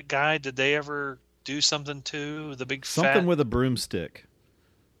ever do something to the big Something fat... with a broomstick.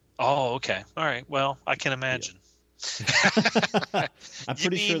 Oh, okay, all right. Well, I can imagine. Yeah. I'm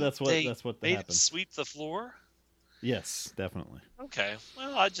pretty sure that's what happened. Sweep the floor. Yes, definitely. Okay.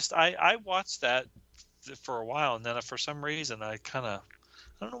 Well, I watched that for a while, and then for some reason I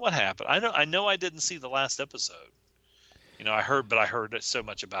don't know what happened. I know I didn't see the last episode. I heard it so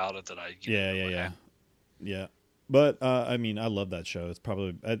much about it that I Yeah. But I mean, I love that show. It's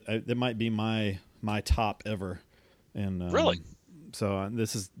probably it might be my top ever. And really, so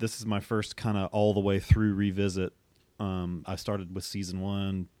this is my first kind of all the way through revisit. I started with season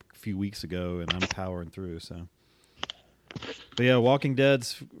 1 a few weeks ago, and I'm powering through. So, but yeah, Walking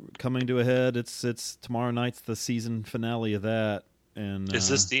Dead's coming to a head. It's tomorrow night's the season finale of that. And is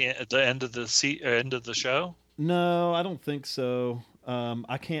this the end of the show? No, I don't think so.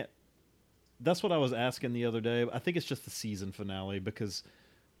 I can't. That's what I was asking the other day. I think it's just the season finale because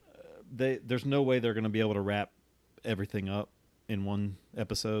there's no way they're going to be able to wrap everything up in one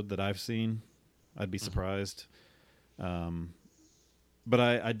episode that I've seen. I'd be surprised. But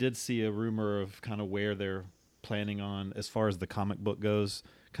I did see a rumor of kind of where they're planning on as far as the comic book goes,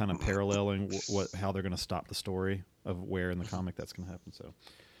 kind of paralleling how they're going to stop the story of where in the comic that's going to happen.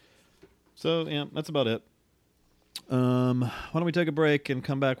 So yeah, that's about it. Why don't we take a break and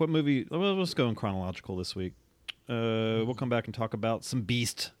come back? What movie? Well, let's go in chronological this week. We'll come back and talk about some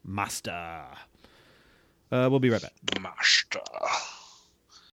Beast Master. We'll be right back. Master.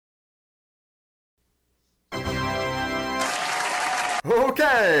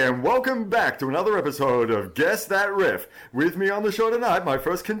 Okay, and welcome back to another episode of Guess That Riff. With me on the show tonight, my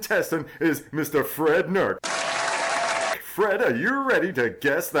first contestant is Mr. Fred Nurk. Fred, are you ready to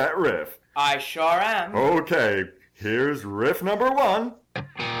guess that riff? I sure am. Okay, here's riff number 1.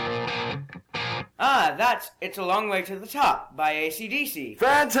 That's It's a Long Way to the Top by AC/DC.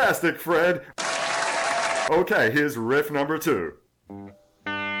 Fantastic, Fred. Okay, here's riff number 2.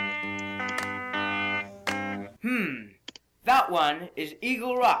 That one is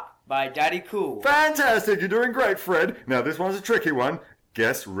Eagle Rock by Daddy Cool. Fantastic, you're doing great, Fred. Now this one's a tricky one.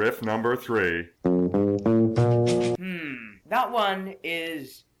 Guess riff number 3. That one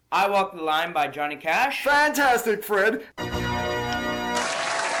is I Walk the Line by Johnny Cash. Fantastic, Fred.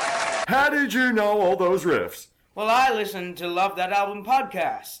 How did you know all those riffs? Well, I listened to Love That Album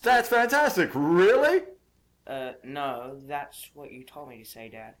podcast. That's fantastic. Really? No, that's what you told me to say,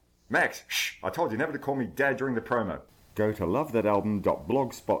 Dad. Max, shh, I told you never to call me Dad during the promo. Go to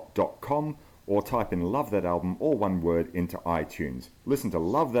lovethatalbum.blogspot.com or type in Love That Album, all one word, into iTunes. Listen to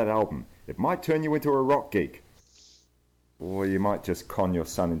Love That Album. It might turn you into a rock geek. Or you might just con your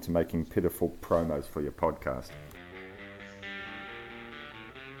son into making pitiful promos for your podcast.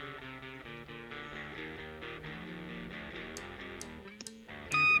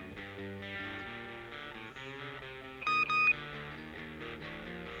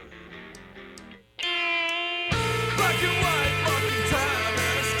 Black and white, marking time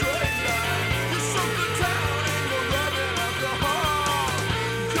and a straight line. There's something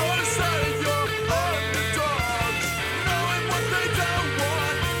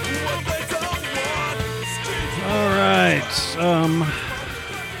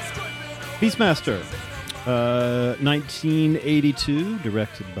Beastmaster, 1982,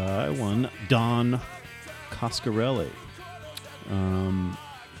 directed by one Don Coscarelli.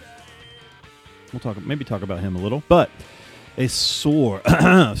 We'll talk about him a little, but a sword.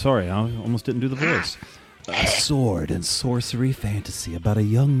 Sorry, I almost didn't do the voice. A sword and sorcery fantasy about a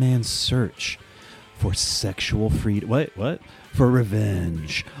young man's search for sexual freedom. What? For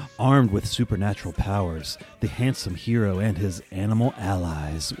revenge. Armed with supernatural powers, the handsome hero and his animal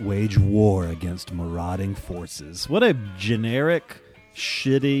allies wage war against marauding forces. What a generic,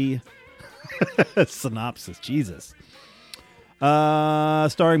 shitty synopsis. Jesus.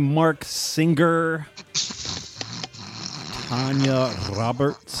 Starring Mark Singer, Tanya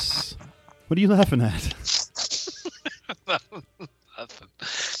Roberts. What are you laughing at? Nothing.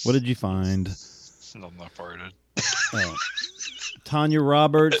 What did you find? I'm not farted. Oh. Tanya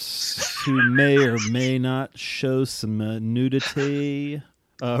Roberts, who may or may not show some nudity.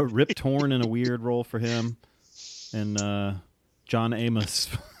 Rip Torn in a weird role for him. And John Amos.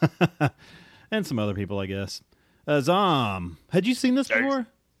 And some other people, I guess. Zom, had you seen this before?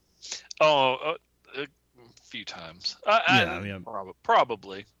 Oh, a few times.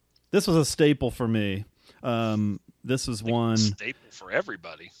 Probably. This was a staple for me. This was one staple for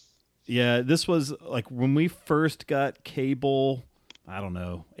everybody. Yeah, this was like when we first got cable, I don't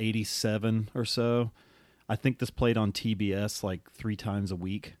know, 87 or so. I think this played on TBS like 3 times a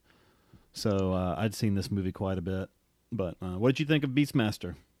week. So I'd seen this movie quite a bit. But what did you think of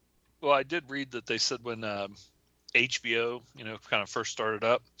Beastmaster? Well, I did read that they said when HBO, kind of first started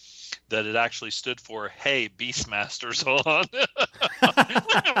up, that it actually stood for "Hey, Beastmaster's on."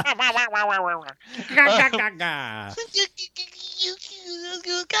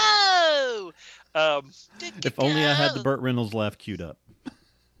 Go! If only I had the Burt Reynolds laugh queued up.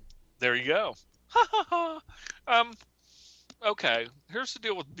 There you go. Okay, here's the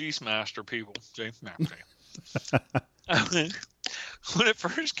deal with Beastmaster, people. When it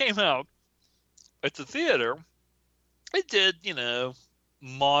first came out at the theater, it did,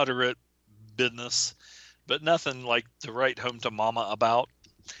 moderate business, but nothing like to write home to mama about.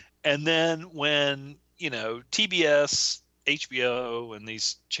 And then when, TBS, HBO, and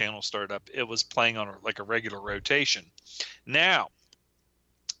these channels started up, it was playing on a regular rotation. Now,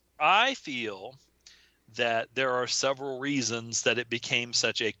 I feel that there are several reasons that it became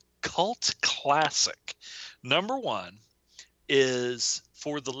such a cult classic. Number one is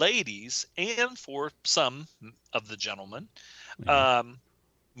for the ladies and for some of the gentlemen. Mm-hmm.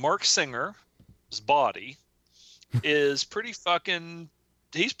 Mark Singer's body is pretty fucking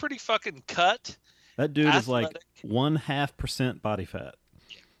cut. That dude athletic. Is like 0.5% body fat.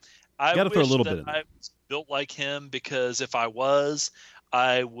 Yeah. I got to throw a little wish bit that in. I was built like him, because if I was,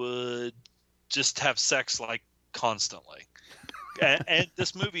 I would just have sex like constantly. and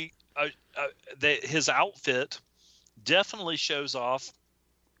this movie, his outfit definitely shows off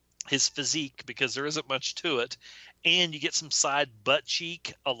his physique, because there isn't much to it, and you get some side butt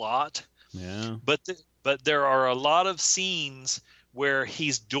cheek a lot. Yeah. But there are a lot of scenes where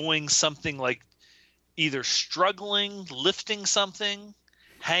he's doing something like either struggling, lifting something,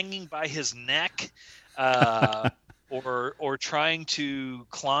 hanging by his neck, or trying to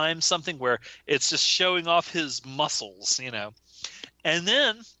climb something where it's just showing off his muscles, And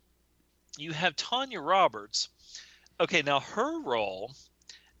then you have Tanya Roberts. Okay, now her role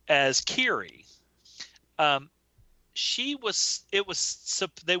as Kiri, they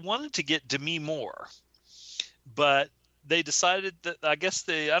wanted to get Demi Moore, but they decided that, I guess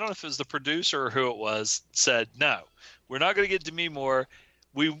I don't know if it was the producer or who it was, said, no, we're not going to get Demi Moore.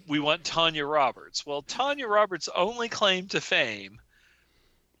 We want Tanya Roberts. Well, Tanya Roberts' only claim to fame.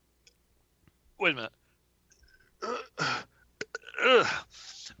 Wait a minute.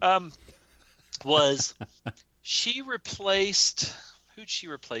 Was she replaced? Who'd she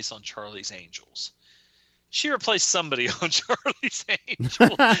replace on Charlie's Angels? She replaced somebody on Charlie's Angels.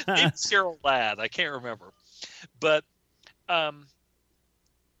 Named Cheryl Ladd. I can't remember, but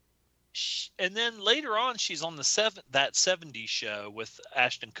and then later on, she's on that 70s show with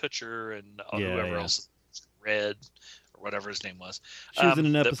Ashton Kutcher and whoever else, Red or whatever his name was. She was in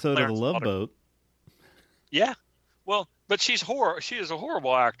an episode of The Love Boat. Yeah, well, but she is a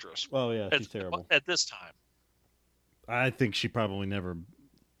horrible actress. Oh yeah, she's terrible at this time. I think she probably never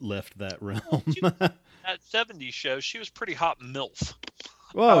left that realm. That 70s show, she was pretty hot MILF.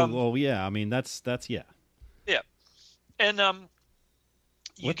 Well, yeah. I mean, that's yeah. Yeah, and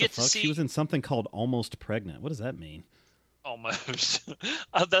what the fuck? She was in something called Almost Pregnant. What does that mean? Almost.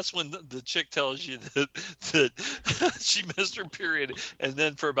 That's when the chick tells you that she missed her period, and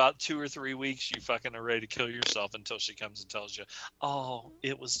then for about 2 or 3 weeks you fucking are ready to kill yourself until she comes and tells you, "Oh,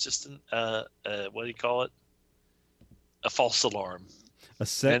 it was just an what do you call it? A false alarm." A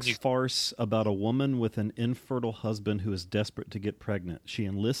sex farce about a woman with an infertile husband who is desperate to get pregnant. She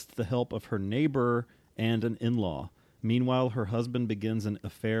enlists the help of her neighbor and an in-law. Meanwhile, her husband begins an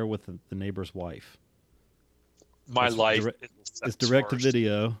affair with the neighbor's wife. My life. It's direct to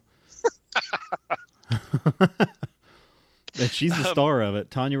video. And she's the star of it.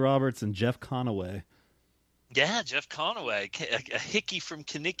 Tanya Roberts and Jeff Conaway. Yeah, Jeff Conaway, a hickey from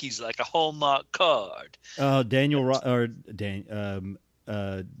Kanicki's, like a Hallmark card. Dom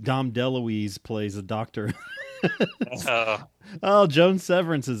DeLuise plays a doctor. Joan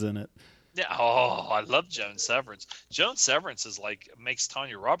Severance is in it. Yeah. Oh, I love Joan Severance. Joan Severance is makes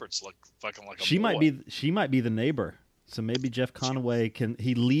Tanya Roberts look fucking like a boy. She might be the neighbor. So maybe Jeff Conaway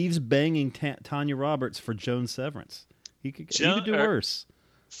he leaves banging Tanya Roberts for Joan Severance. He could do worse.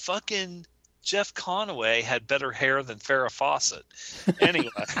 Fucking Jeff Conaway had better hair than Farrah Fawcett. Anyway,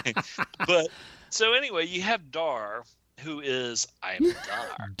 anyway, you have Dar, who is I am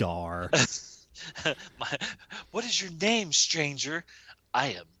Dar. Dar. What is your name, stranger?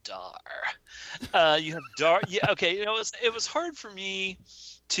 I am Dar. You have Dar. Yeah, okay. It was hard for me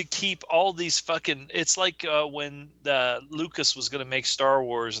to keep all these fucking. It's like when Lucas was going to make Star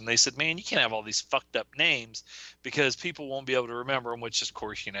Wars, and they said, "Man, you can't have all these fucked up names because people won't be able to remember them." Which, of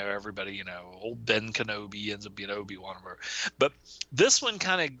course, everybody, old Ben Kenobi ends up being Obi-Wan. But this one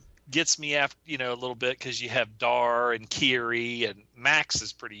kind of gets me after, a little bit because you have Dar and Kiri, and Max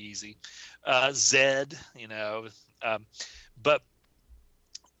is pretty easy. Zed, but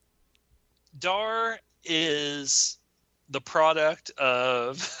Dar is the product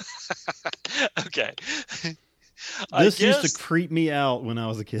of okay. This used to creep me out when I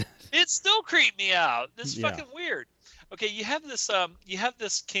was a kid. It still creeped me out. This is fucking weird. Okay, you have this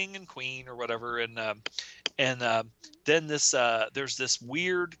king and queen or whatever, and then there's this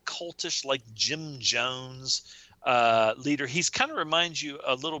weird cultish like Jim Jones leader. He's kind of reminds you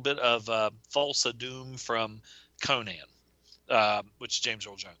a little bit of Thulsa Doom from Conan. Which is James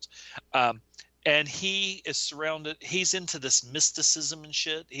Earl Jones. And he is surrounded. He's into this mysticism and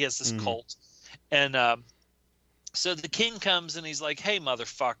shit. He has this cult. And so the king comes and he's like, "Hey,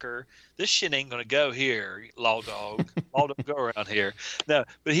 motherfucker, this shit ain't going to go here, law dog. Law don't go around here." No,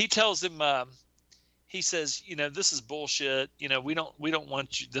 but he tells him, he says, "This is bullshit. We don't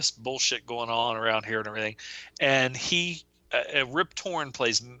want this bullshit going on around here and everything." And Rip Torn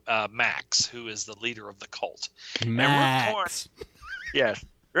plays Max, who is the leader of the cult. Max. Yes.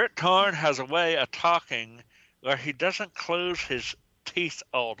 Rip Torn has a way of talking where he doesn't close his teeth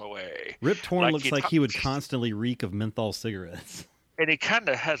all the way. Rip Torn looks like he would constantly reek of menthol cigarettes. And he kind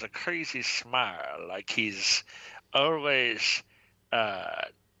of has a crazy smile, like he's always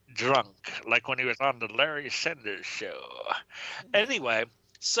drunk, like when he was on the Larry Sanders Show. Anyway,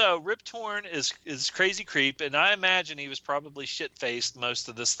 so Rip Torn is crazy creep, and I imagine he was probably shit-faced most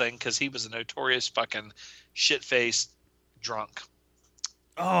of this thing because he was a notorious fucking shit-faced drunk.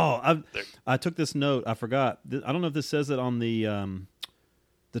 Oh, I took this note. I forgot. I don't know if this says it on the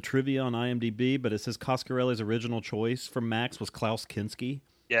trivia on IMDb, but it says Coscarelli's original choice for Max was Klaus Kinski.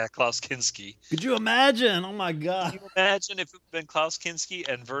 Yeah, Klaus Kinski. Could you imagine? Oh my god! Could you imagine if it had been Klaus Kinski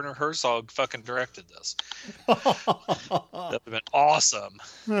and Werner Herzog fucking directed this? That would have been awesome.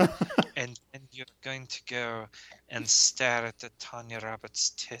 and you're going to go and stare at the Tanya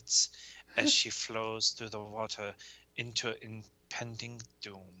Roberts' tits as she flows through the water into impending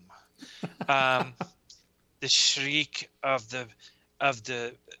doom. The shriek of the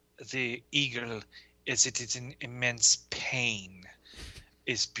eagle as it is in immense pain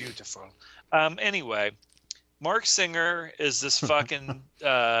is beautiful. Anyway, Mark Singer is this fucking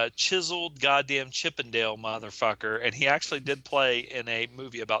chiseled goddamn Chippendale motherfucker, and he actually did play in a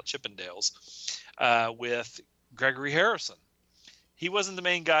movie about Chippendales with Gregory Harrison. He wasn't the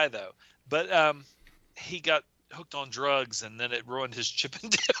main guy though, but he got hooked on drugs and then it ruined his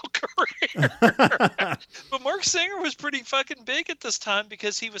Chippendale career. But Mark Singer was pretty fucking big at this time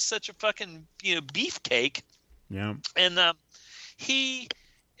because he was such a fucking beefcake. Yeah. And he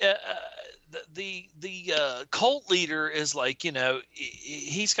the cult leader is like,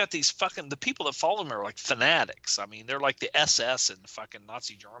 he's got these fucking, the people that follow him are like fanatics. I mean, they're like the SS in fucking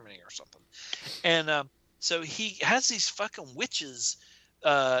Nazi Germany or something. And so he has these fucking witches.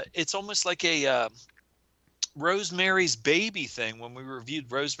 It's almost like a Rosemary's Baby thing when we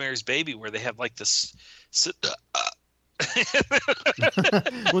reviewed Rosemary's Baby, where they have like this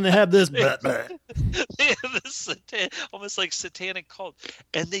when they have this almost almost like satanic cult.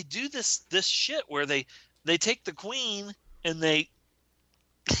 And they do this shit where they take the queen and they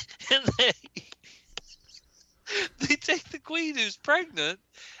they take the queen who's pregnant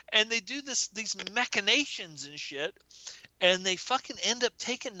and they do these machinations and shit, and they fucking end up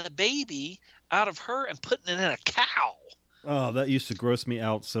taking the baby out of her and putting it in a cow. Oh, that used to gross me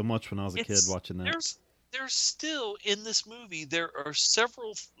out so much when I was a kid watching that. There's still in this movie, there are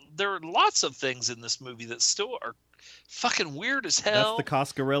lots of things in this movie that still are fucking weird as hell. That's the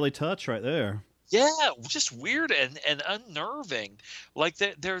Coscarelli touch right there. Yeah, just weird and unnerving. Like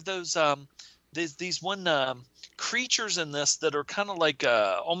there are those these creatures in this that are kind of like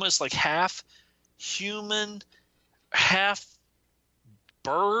almost like half human, half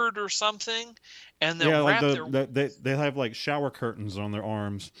bird or something, and they'll wrap they have like shower curtains on their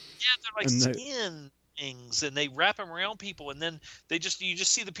arms. Yeah, they're like skin things, and they wrap them around people, and then you just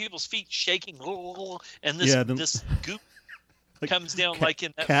see the people's feet shaking, and this goop comes down like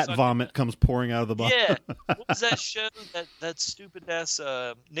in that cat vomit comes pouring out of the bottom. Yeah, what was that show? That stupid ass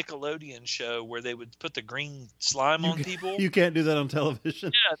Nickelodeon show where they would put the green slime on people. You can't do that on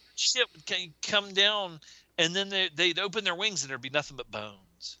television. Yeah, shit would come down, and then they'd open their wings, and there'd be nothing but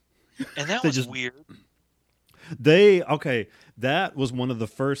bones. And that was weird. That was one of the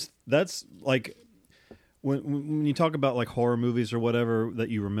first. That's like when you talk about like horror movies or whatever that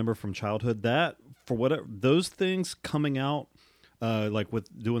you remember from childhood. That for whatever those things coming out. Like with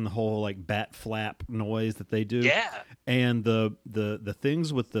doing the whole like bat flap noise that they do, yeah, and the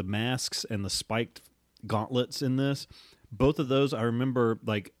things with the masks and the spiked gauntlets in this, both of those I remember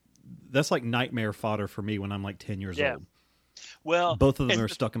like that's like nightmare fodder for me when I'm like 10 years old. Well, both of them are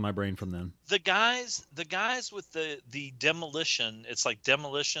stuck in my brain from then. The guys with the demolition, it's like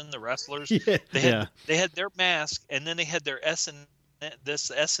demolition, the wrestlers. Yeah. They had their mask, and then they had their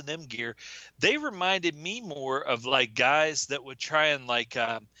S&M gear. They reminded me more of like guys that would try and like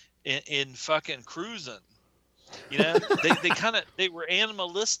in fucking cruising. You know, they were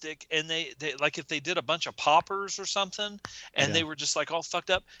animalistic, and they like if they did a bunch of poppers or something, and they were just like all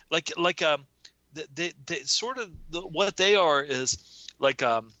fucked up, like they sort of what they are is like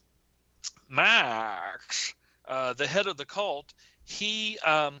Max, the head of the cult. He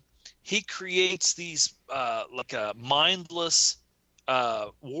creates these like mindless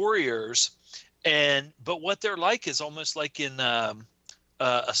warriors, but what they're like is almost like in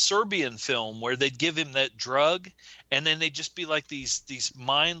a Serbian film where they'd give him that drug, and then they'd just be like these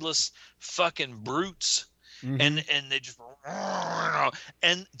mindless fucking brutes. Mm-hmm. And they just,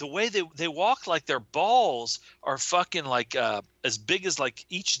 and the way they walk, like their balls are fucking like as big as like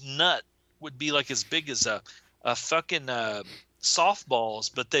each nut would be like as big as a fucking softballs,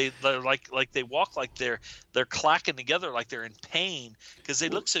 but they're like they walk like they're clacking together like they're in pain because they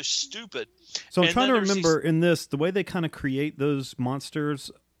look so stupid. So I'm trying to remember in this the way they kind of create those monsters.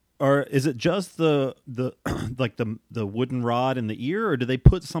 Or is it just the like the wooden rod in the ear, or do they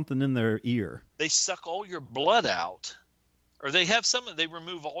put something in their ear? They suck all your blood out, or they have they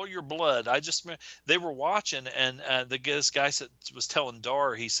remove all your blood. They were watching, and this guy was telling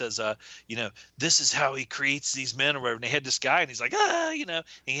Dar, he says, this is how he creates these men or whatever. And they had this guy, and he's like,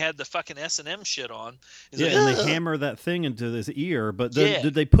 he had the fucking S&M shit on. He's like, and they hammer that thing into his ear. But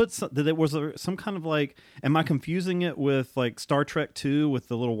did they put was there some kind of like? Am I confusing it with like Star Trek 2 with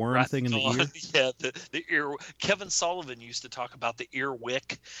the little worm thing in the ear? Yeah, the ear. Kevin Sullivan used to talk about the ear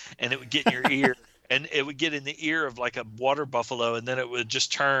wick, and it would get in your ear. And it would get in the ear of like a water buffalo, and then it would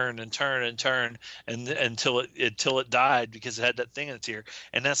just turn and turn and turn until it died because it had that thing in its ear.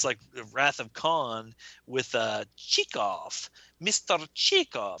 And that's like the Wrath of Khan with Chekhov, Mr.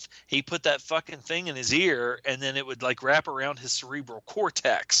 Chekhov. He put that fucking thing in his ear, and then it would like wrap around his cerebral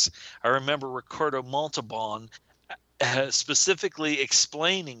cortex. I remember Ricardo Montalban specifically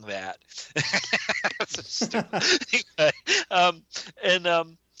explaining that.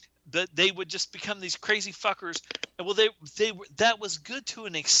 That they would just become these crazy fuckers. Well, that was good to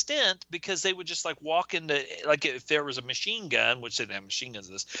an extent because they would just like walk into, like if there was a machine gun, which they didn't have machine guns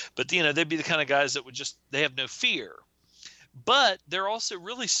this, but they'd be the kind of guys that would just, they have no fear. But they're also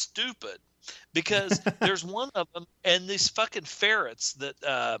really stupid because there's one of them, and these fucking ferrets that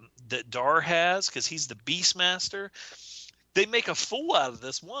Dar has, because he's the Beastmaster. They make a fool out of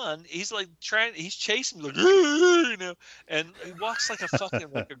this one. He's like he's chasing me like, and he walks like a fucking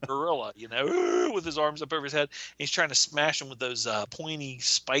like a gorilla, with his arms up over his head. He's trying to smash him with those pointy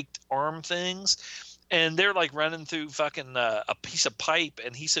spiked arm things, and they're like running through fucking a piece of pipe,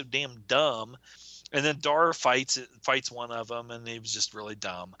 and he's so damn dumb. And then Dar fights one of them, and he was just really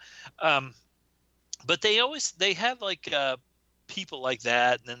dumb. But they had like people like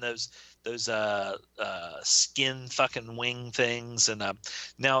that, and then those skin fucking wing things, and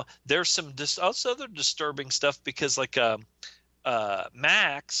now there's some also other disturbing stuff because like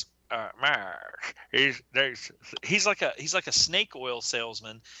Max. Mark, he's like a snake oil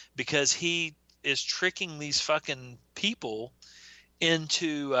salesman because he is tricking these fucking people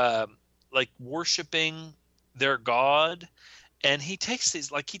into like worshiping their god, and he takes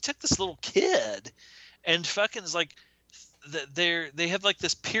these he took this little kid and fucking is like they have like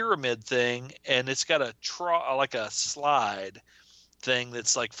this pyramid thing, and it's got a like a slide thing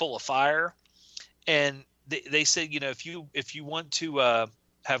that's like full of fire, and they said, if you want to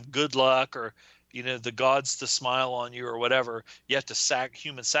have good luck, or the gods to smile on you or whatever, you have to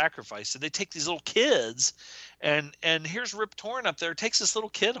human sacrifice. So they take these little kids, and here's Rip Torn up there, takes this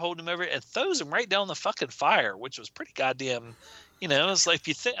little kid, holding him over, and throws him right down the fucking fire, which was pretty goddamn, it's like, if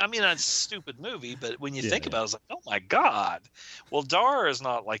you think, it's a stupid movie, but when you think about it, it's like, oh my God. Well, Dar is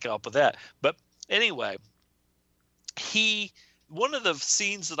not like up with that. But anyway, one of the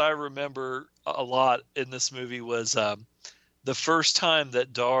scenes that I remember a lot in this movie was the first time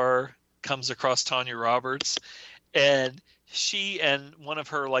that Dar comes across Tanya Roberts, and she and one of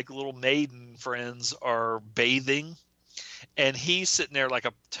her like little maiden friends are bathing, and he's sitting there like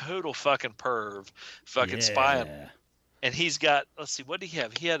a total fucking perv, fucking spying. And he's got, let's see, what did he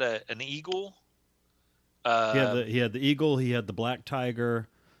have? He had an eagle. He had the eagle. He had the black tiger.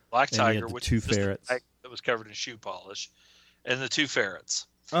 Which two was just ferrets that was covered in shoe polish, and the two ferrets.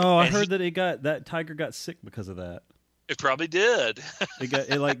 Oh, I heard that that tiger got sick because of that. It probably did.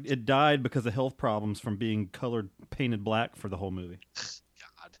 It died because of health problems from being painted black for the whole movie.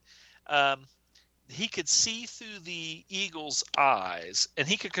 God. He could see through the eagle's eyes, and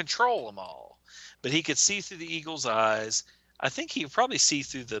he could control them all. But he could see through the eagle's eyes. I think he could probably see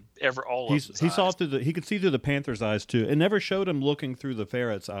through all of his he eyes. saw through he could see through the panther's eyes too. It never showed him looking through the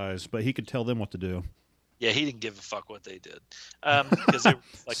ferret's eyes, but he could tell them what to do. Yeah, he didn't give a fuck what they did, because they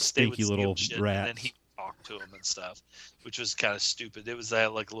like stinky little rats. And then he talked to them and stuff, which was kind of stupid. It was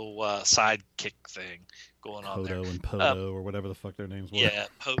that like little sidekick thing going on there. Podo and Podo, or whatever the fuck their names were. Yeah,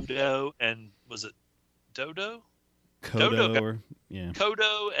 Podo, and was it Dodo? Kodo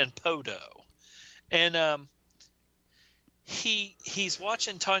Kodo and Podo, and he's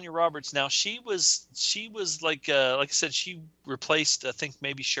watching Tanya Roberts now. She was like I said, she replaced, I think,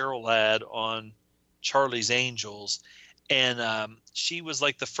 maybe Cheryl Ladd on Charlie's Angels, and she was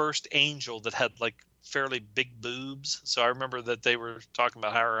like the first angel that had like fairly big boobs. So I remember that they were talking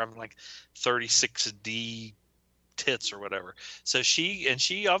about how her having like 36D tits or whatever. So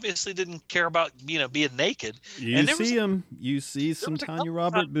she obviously didn't care about being naked. You see some Tanya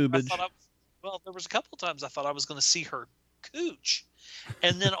Roberts boobage. There was a couple of times I thought I was going to see her cooch,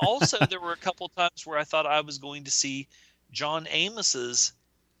 and then also there were a couple of times where I thought I was going to see John Amos's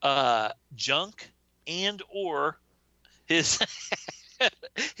junk and or his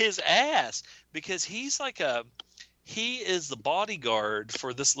his ass, because he is the bodyguard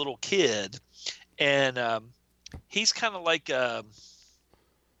for this little kid, and he's kind of like I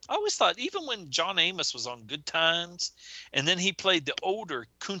always thought, even when John Amos was on Good Times, and then he played the older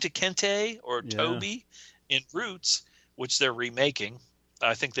Kunta Kinte or Toby in Roots, which they're remaking.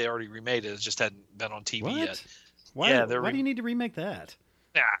 I think they already remade it. It just hadn't been on TV yet. Why do you need to remake that?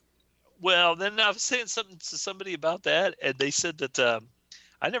 Nah. Well, then I was saying something to somebody about that, and they said that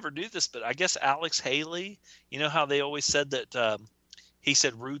I never knew this, but I guess Alex Haley, you know how they always said that he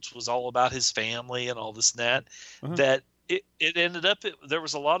said Roots was all about his family and all this and that, that it ended up, there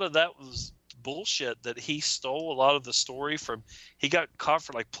was a lot of that was bullshit, that he stole a lot of the story from, he got caught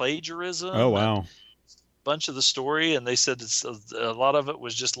for like plagiarism. Oh, wow. Bunch of the story, and they said a lot of it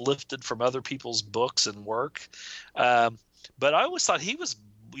was just lifted from other people's books and work. But I always thought he was,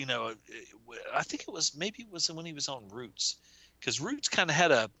 I think it was when he was on Roots, because Roots kind of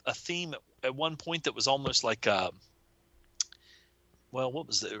had a theme at one point that was almost like what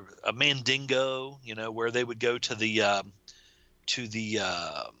was it? A Mandingo, where they would go to the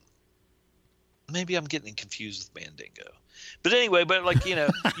maybe I'm getting confused with Mandingo. But anyway,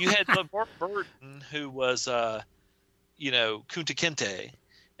 you had LeVar Burton, who was, Kunta Kinte,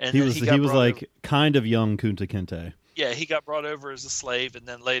 and he was like kind of young Kunta Kinte. Yeah, he got brought over as a slave, and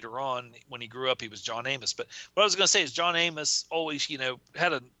then later on, when he grew up, he was John Amos. But what I was going to say is John Amos always,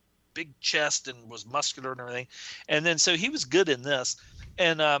 had a big chest and was muscular and everything, and then so he was good in this,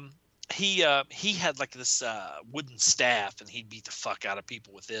 and he had like this wooden staff, and he'd beat the fuck out of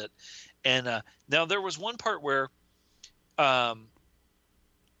people with it. And now there was one part where the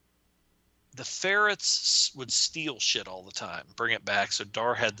ferrets would steal shit all the time, bring it back. So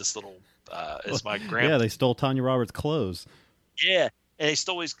Dar had this little, as my grandpa. Yeah, they stole Tanya Roberts' clothes. Yeah, and he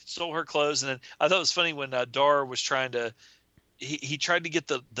stole her clothes, and then I thought it was funny when Dar was trying to he tried to get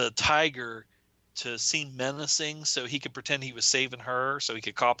the tiger to seem menacing so he could pretend he was saving her so he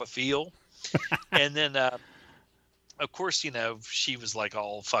could cop a feel, and then of course, she was like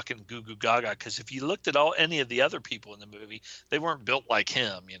all fucking goo goo gaga because if you looked at any of the other people in the movie, they weren't built like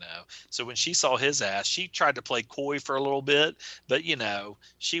him, So when she saw his ass, she tried to play coy for a little bit, but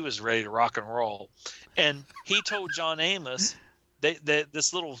she was ready to rock and roll. And he told John Amos that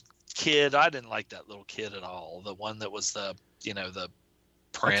this little kid, I didn't like that little kid at all. The one that was the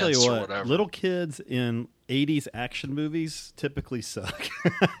I'll tell you prince or what, whatever. little kids in 80s action movies typically suck.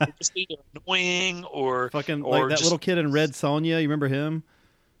 Just either annoying or Fucking or like that just- little kid in Red Sonja. You remember him?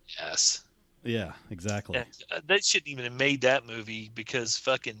 Yes. Yeah, exactly. And, they shouldn't even have made that movie because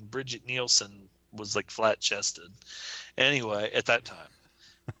fucking Bridget Nielsen was like flat chested. Anyway, at that time,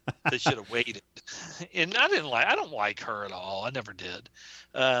 they should have waited. And I don't like her at all. I never did.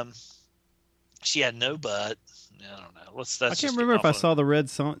 She had no butt. I don't know. I can't remember if I saw the Red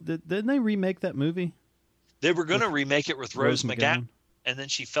Sonja. Didn't they remake that movie? They were going to remake it with Rose McGowan, McGowan? and then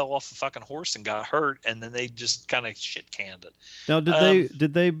she fell off a fucking horse and got hurt, and then they just kind of shit canned it. Now, did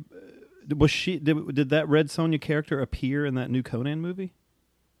that Red Sonja character appear in that new Conan movie?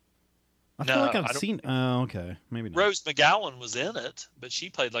 I feel No, like I I've don't- seen. Oh, okay, maybe not. Rose McGowan was in it, but she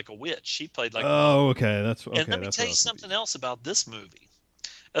played like a witch. She played like. Oh, okay, that's okay. And let me that's tell what I you was something else about this movie.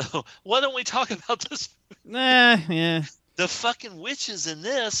 Why don't we talk about this? Nah, yeah. The fucking witches in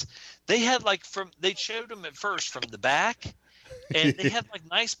this, they had they showed them at first from the back, and they had like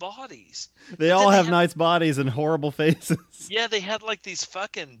nice bodies. They all have nice bodies and horrible faces. Yeah, they had like these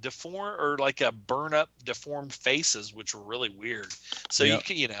fucking deformed or like a burn up deformed faces, which were really weird. So Yep.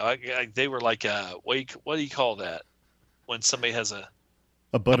 you could, they were like what do you call that when somebody has a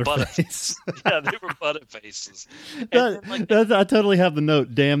Butterface. yeah, they were butter faces. I totally have the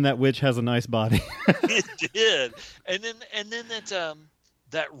note. Damn, that witch has a nice body. It did, and then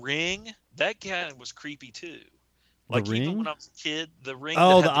that ring, that guy was creepy too. Like ring? even when I was a kid, the ring.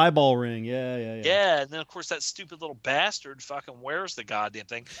 Oh, that the had eyeball ring. Yeah. yeah, and then of course that stupid little bastard fucking wears the goddamn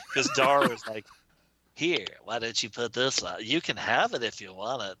thing because Dar was like, "Here, why don't you put this on? You can have it if you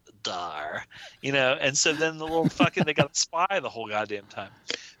want it, Dar." And so then the little fucking they got to spy the whole goddamn time.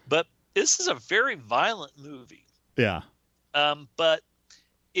 But this is a very violent movie. Yeah. But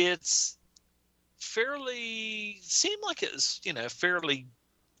it's seemed like it was, fairly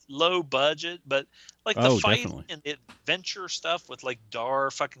low budget, but like the fight definitely. and the adventure stuff with like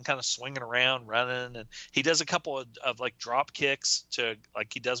Dar fucking kind of swinging around, running, and he does a couple of like drop kicks to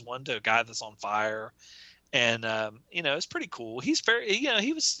like he does one to a guy that's on fire, and it's pretty cool. He's very,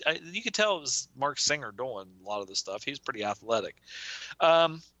 he was, you could tell it was Mark Singer doing a lot of the stuff. He was pretty athletic.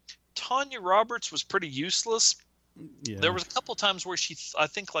 Tanya Roberts was pretty useless. Yeah. There was a couple times where she, I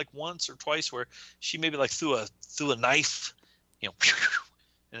think like once or twice, where she maybe like threw a knife, and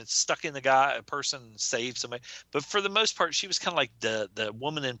it's stuck in a person, and saved somebody. But for the most part, she was kind of like the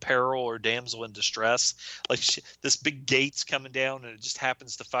woman in peril or damsel in distress. Like this big gate's coming down, and it just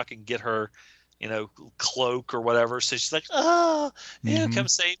happens to fucking get her, cloak or whatever. So she's like, come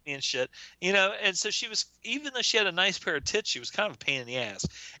save me and shit. And so she was, even though she had a nice pair of tits, she was kind of a pain in the ass.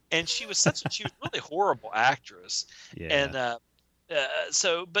 And she was she was really horrible actress. Yeah. And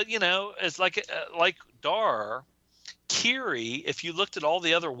so, but it's like Dar, Kiri, if you looked at all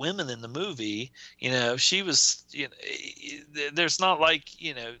the other women in the movie, she was, there's not like,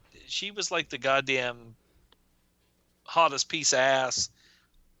 she was like the goddamn hottest piece of ass.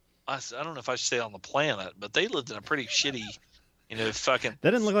 I don't know if I should say on the planet, but they lived in a pretty shitty, fucking.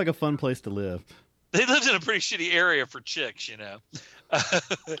 That didn't look like a fun place to live. They lived in a pretty shitty area for chicks,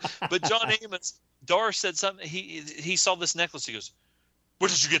 But John Amos, Dar said something. He saw this necklace. He goes, "Where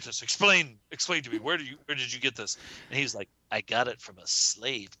did you get this? Explain to me. Where did you get this?" And he was like, "I got it from a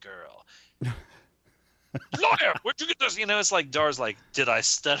slave girl." Lawyer, where'd you get this? It's like Dar's like, "Did I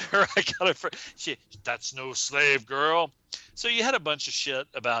stutter? I got it from." That's no slave girl. So you had a bunch of shit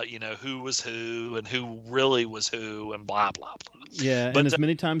about who was who and who really was who and blah blah blah. Yeah, But and as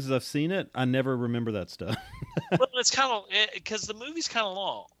many times as I've seen it, I never remember that stuff. Well, it's kind of because the movie's kind of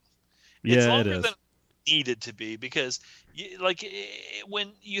long. Yeah, It's it longer is. than it needed to be because,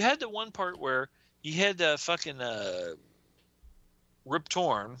 when you had the one part where you had fucking Rip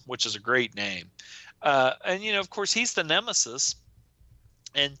Torn, which is a great name, and of course he's the nemesis,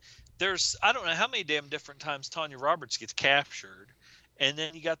 and there's I don't know how many damn different times Tanya Roberts gets captured, and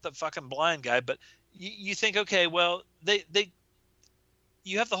then you got the fucking blind guy, but you think, okay, well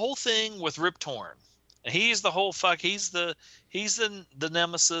you have the whole thing with Rip Torn. He's the whole he's the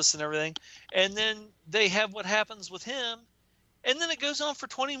nemesis and everything. And then they have what happens with him And then it goes on for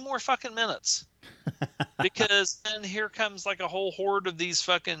 20 more fucking minutes. Because then here comes like a whole horde of these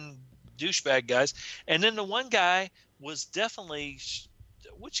fucking douchebag guys. And then the one guy was definitely,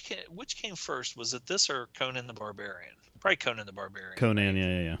 which came first? Was it this or Conan the Barbarian? Probably Conan the Barbarian. Conan,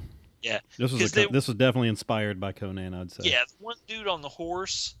 yeah. Yeah. This was definitely inspired by Conan, I'd say. Yeah, the one dude on the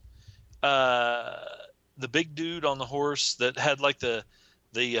horse, the big dude on the horse that had like the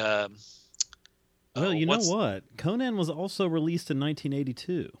well, you know what? Conan was also released in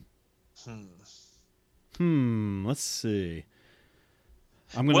 1982. Let's see.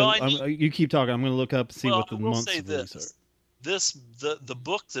 You keep talking. I'm gonna look up and see what the months of release are. The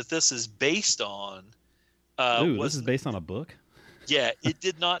book that this is based on. This is based on a book. Yeah, it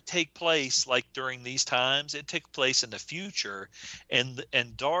did not take place like during these times. It took place in the future, and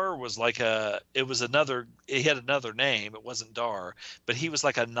Dar was like he had another name. It wasn't Dar, but he was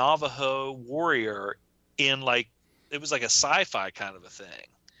like a Navajo warrior in like, it was like a sci-fi kind of a thing.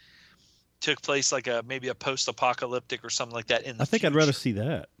 Took place like maybe a post-apocalyptic or something like that in the I think future. I'd rather see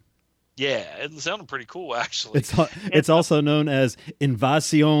that. Yeah, it sounded pretty cool actually. It's also known as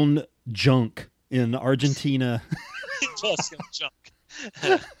Invasion Junk in Argentina. Just junk.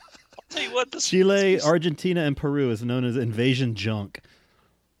 I'll tell you what, Chile, Argentina, and Peru is known as Invasion Junk.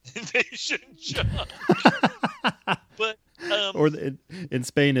 Invasion Junk. But or in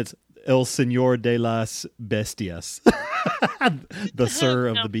Spain, it's El Señor de las Bestias, the Sir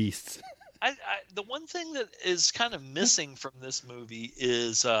of the Beasts. The one thing that is kind of missing from this movie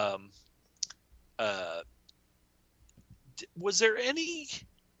is, was there any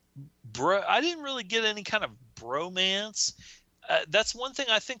I didn't really get any kind of bromance. That's one thing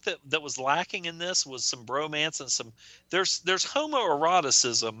I think that was lacking in this was some bromance and some there's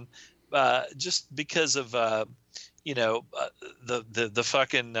homoeroticism just because of the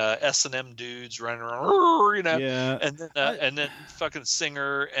fucking S&M dudes running around, yeah. and then fucking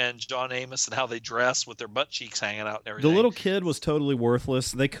Singer and John Amos and how they dress with their butt cheeks hanging out and everything. The little kid was totally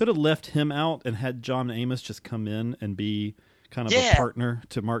worthless. They could have left him out and had John Amos just come in and be kind of a partner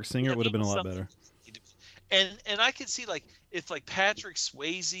to Mark Singer. It would have been a lot better. And I could see like if like Patrick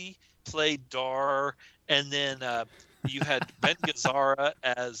Swayze played Dar, and then you had Ben Gazzara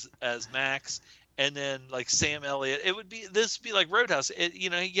as Max, and then like Sam Elliott, this would be like Roadhouse. You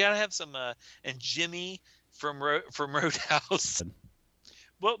gotta have some and Jimmy from Roadhouse.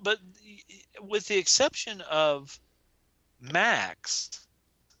 Well, but with the exception of Max,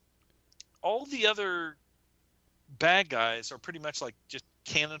 all the other bad guys are pretty much like just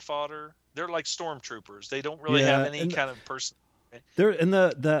cannon fodder. They're like stormtroopers. They don't really have any kind of person. There and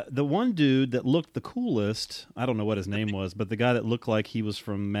the one dude that looked the coolest, I don't know what his name was, but the guy that looked like he was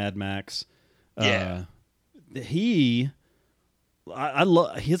from Mad Max. I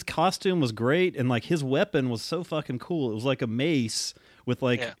love his costume was great, and like his weapon was so fucking cool. It was like a mace with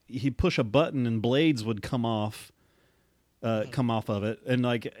he'd push a button and blades would come off of it, and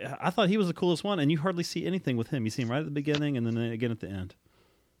like I thought he was the coolest one. And you hardly see anything with him. You see him right at the beginning, and then again at the end.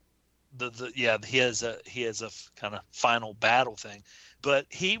 He has a kind of final battle thing, but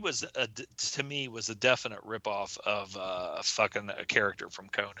he was to me was a definite ripoff of a character from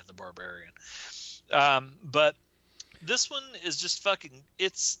Conan the Barbarian. But this one is just fucking.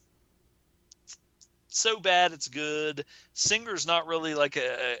 It's so bad it's good. Singer's not really like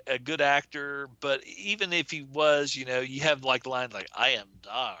a good actor, but even if he was, you have like lines like "I am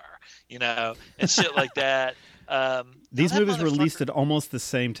Dar," and shit like that. These movies were released at almost the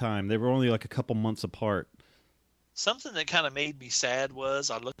same time. They were only like a couple months apart. Something that kind of made me sad was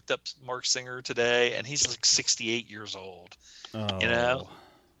I looked up Mark Singer today, and he's like 68 years old. Oh.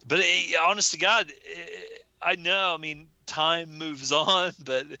 But honest to God, I know. I mean, time moves on,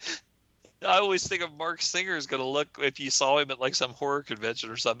 but I always think of Mark Singer is going to look. If you saw him at like some horror convention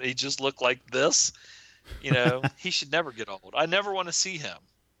or something, he just looked like this. He should never get old. I never want to see him.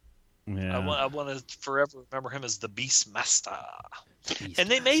 Yeah. I want to forever remember him as the Beastmaster. And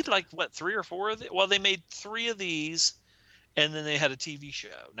they made like 3 or 4 of the. Well, they made 3 of these, and then they had a TV show.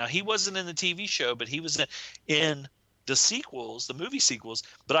 Now he wasn't in the TV show, but he was in the sequels, the movie sequels.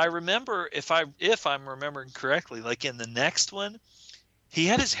 But I remember, if I'm remembering correctly, like in the next one, he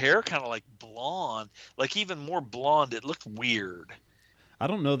had his hair kind of like blonde, like even more blonde. It looked weird. I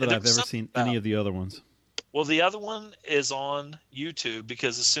don't know that I've ever seen any of the other ones. Well, the other one is on YouTube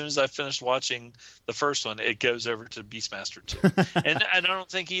because as soon as I finished watching the first one, it goes over to Beastmaster 2. and I don't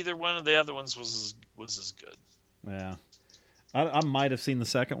think either one of the other ones was as good. Yeah. I might have seen the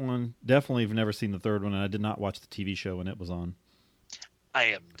second one. Definitely have never seen the third one, and I did not watch the TV show when it was on. I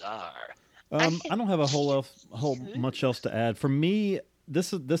am Dar. I don't have a whole much else to add. For me,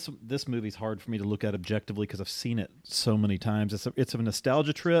 this movie's hard for me to look at objectively because I've seen it so many times. It's a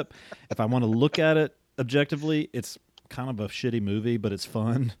nostalgia trip. If I want to look at it objectively, it's kind of a shitty movie, but it's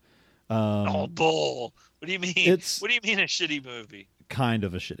fun. Oh, bull! What do you mean? What do you mean a shitty movie? Kind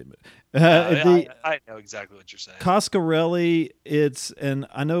of a shitty movie. I know exactly what you're saying. Coscarelli, and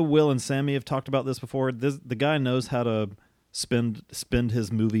I know Will and Sammy have talked about this before. The guy knows how to spend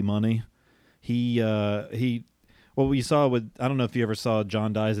his movie money. What we saw with, I don't know if you ever saw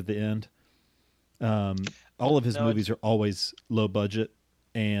John Dies at the End. All of his movies are always low budget,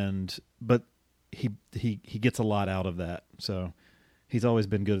 but he gets a lot out of that. So he's always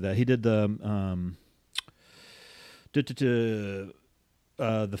been good at that. He did the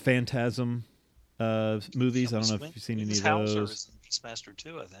Phantasm movies. I don't know if you've seen any of those. Hauser is in Beastmaster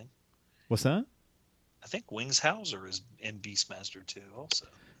 2, I think. What's that? I think Wings Hauser is in Beastmaster 2 also.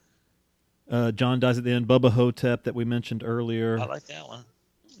 John Dies at the End. Bubba Hotep that we mentioned earlier. I like that one.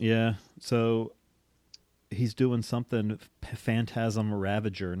 Yeah. So he's doing something Phantasm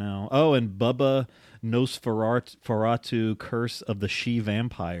Ravager now. Oh, and Bubba Nosferatu Curse of the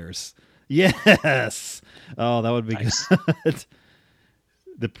She-Vampires. Yes! Oh, that would be nice. Good.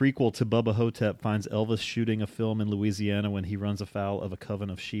 The prequel to Bubba Hotep finds Elvis shooting a film in Louisiana when he runs afoul of a coven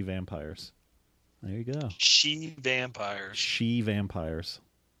of she-vampires. There you go. She-vampires. She-vampires.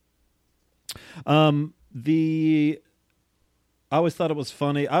 I always thought it was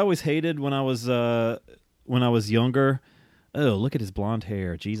funny. I always hated when I was younger. Oh, look at his blonde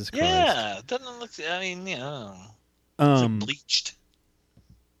hair. Jesus Christ. Yeah, it doesn't look, I mean, it's like bleached.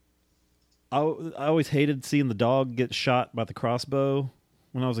 I always hated seeing the dog get shot by the crossbow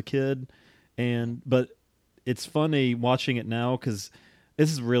when I was a kid, but it's funny watching it now because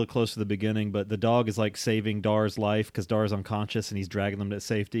this is really close to the beginning. But the dog is like saving Dar's life because Dar's unconscious and he's dragging them to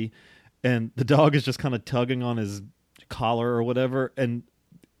safety, and the dog is just kind of tugging on his collar or whatever, and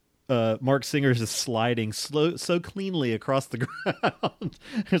Mark Singer is just sliding so cleanly across the ground.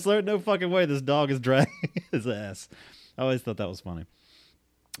 There's no fucking way this dog is dragging his ass. I always thought that was funny.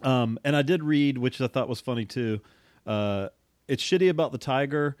 And I did read, which I thought was funny too. It's shitty about the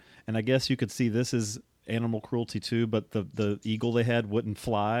tiger, and I guess you could see this is animal cruelty too. But the eagle they had wouldn't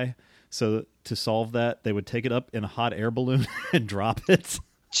fly, so to solve that, they would take it up in a hot air balloon and drop it.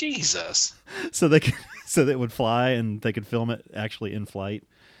 Jesus! So that it would fly and they could film it actually in flight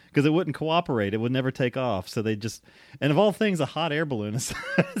because it wouldn't cooperate. It would never take off. So they just, and of all things, a hot air balloon is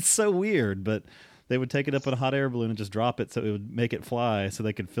it's so weird, but. They would take it up in a hot air balloon and just drop it so it would make it fly so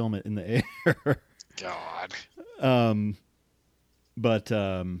they could film it in the air. God. And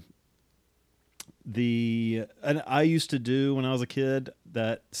I used to do when I was a kid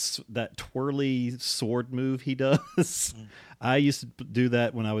that twirly sword move he does. I used to do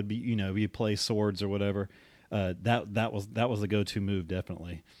that when I would be, you play swords or whatever. That was the go-to move,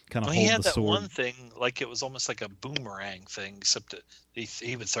 definitely. Kind of hold the sword. He had that one thing, like it was almost like a boomerang thing, except that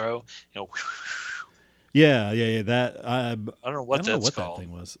he would throw, Yeah. That I don't know what that's called. That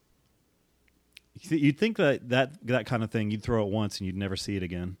thing was. You'd think that kind of thing, you'd throw it once and you'd never see it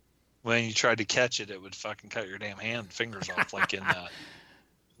again. When you tried to catch it, it would fucking cut your damn fingers off, like in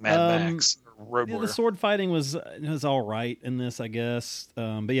Mad Max or Road Warrior. The sword fighting was all right in this, I guess.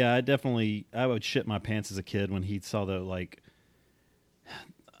 But yeah, I would shit my pants as a kid when he saw the like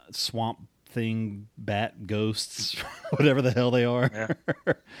swamp thing, bat ghosts, whatever the hell they are.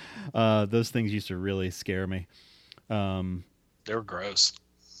 Yeah. Those things used to really scare me. They were gross.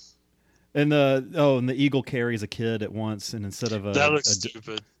 And the eagle carries a kid at once, and instead of that looks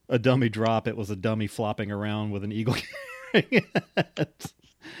stupid. A dummy drop, it was a dummy flopping around with an eagle carrying it.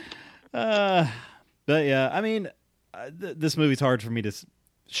 But yeah, I mean, this movie's hard for me to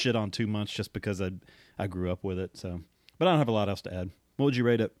shit on too much just because I grew up with it. So, but I don't have a lot else to add. What would you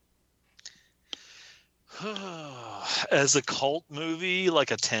rate it? As a cult movie,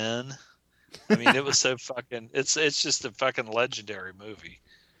 like a 10. I mean, it was so fucking. It's just a fucking legendary movie.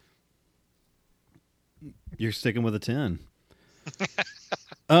 You're sticking with a 10.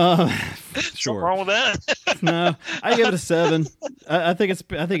 Sure. What's wrong with that? No, I give it a 7. I think it's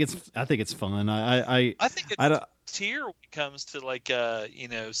fun. I think it's tier when it comes to like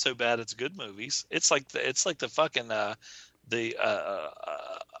so bad it's good movies. It's like the fucking the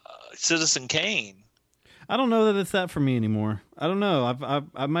Citizen Kane. I don't know that it's that for me anymore. I don't know.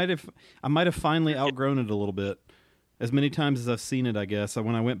 I might have finally outgrown it a little bit. As many times as I've seen it, I guess.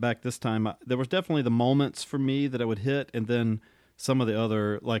 When I went back this time, there was definitely the moments for me that I would hit, and then some of the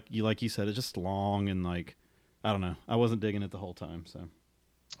other, like you said, it's just long and like, I don't know. I wasn't digging it the whole time, so.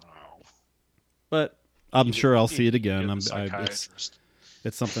 Oh. But I'm sure I'll see it again. It's psychiatrist.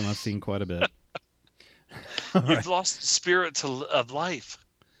 something I've seen quite a bit. You've lost the spirit of life.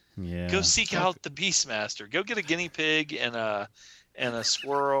 Yeah. Go seek out the Beastmaster. Go get a guinea pig and a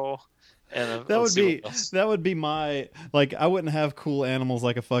squirrel. And that would be my, like, I wouldn't have cool animals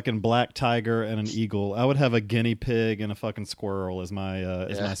like a fucking black tiger and an eagle. I would have a guinea pig and a fucking squirrel as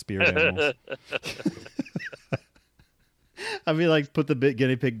my spirit animals. I'd be like, put the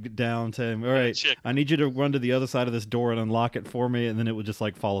guinea pig down to him. All right, I need you to run to the other side of this door and unlock it for me, and then it would just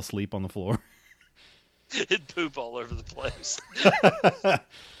like fall asleep on the floor. It'd poop all over the place.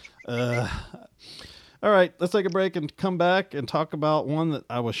 All right, let's take a break and come back and talk about one that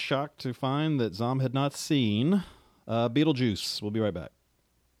I was shocked to find that Zom had not seen, Beetlejuice. We'll be right back.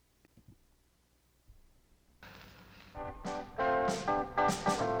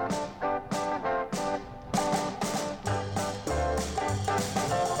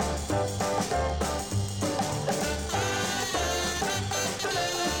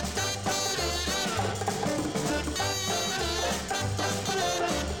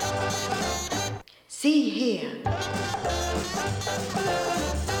 See here.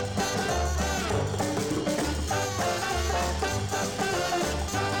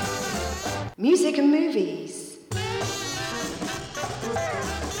 Music and movies.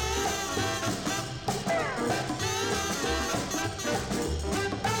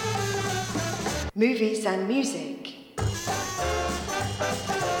 Movies and music.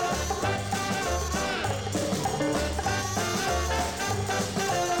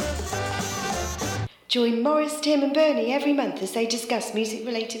 Join Morris, Tim and Bernie every month as they discuss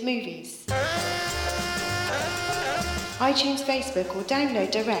music-related movies. iTunes, Facebook or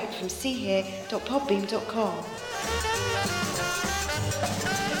download direct from seehere.podbeam.com.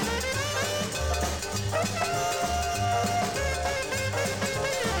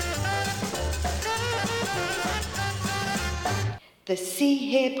 The See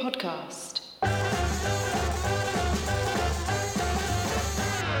Here Podcast.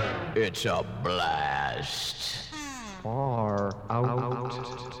 It's a blast. Far out.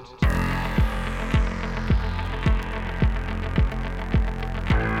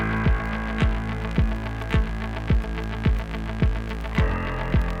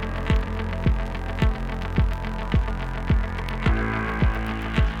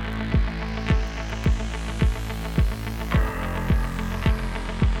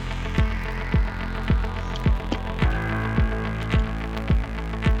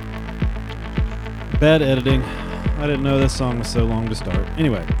 Bad editing. I didn't know this song was so long to start.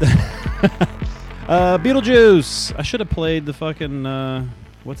 Anyway. Beetlejuice! I should have played the fucking,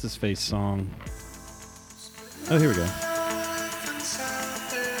 what's his face song? Oh, here we go.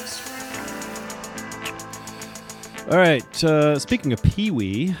 Alright, speaking of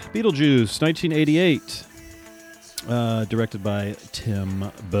Pee-wee, Beetlejuice, 1988. Directed by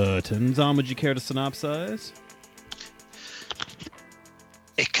Tim Burton. Zom, would you care to synopsize?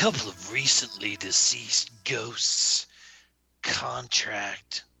 A couple of recently deceased ghosts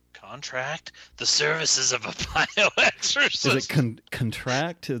contract the services of a bioexorcist. Is it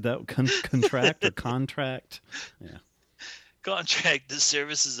contract? Is that contract or contract? Yeah. Contract the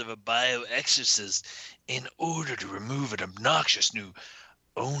services of a bioexorcist in order to remove an obnoxious new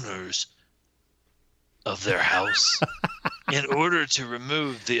owners of their house. In order to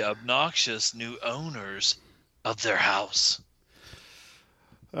remove the obnoxious new owners of their house.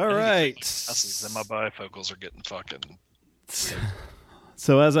 All right. And my bifocals are getting fucking weird.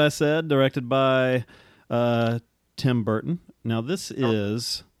 So as I said, directed by Tim Burton. Now this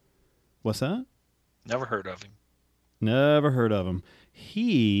is... What's that? Never heard of him. Never heard of him.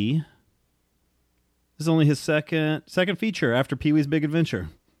 This is only his second feature after Pee-wee's Big Adventure.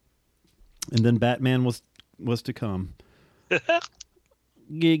 And then Batman was to come.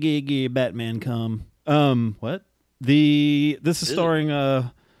 Batman come. What? This is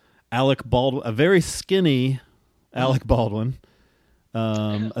starring Alec Baldwin, a very skinny Alec Baldwin,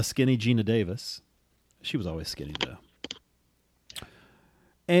 a skinny Gina Davis. She was always skinny though.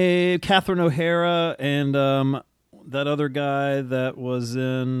 And Catherine O'Hara and that other guy that was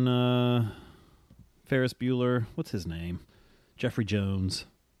in Ferris Bueller. What's his name? Jeffrey Jones.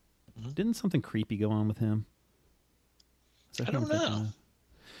 Mm-hmm. Didn't something creepy go on with him? I don't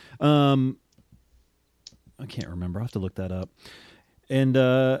know. I can't remember. I'll have to look that up. And,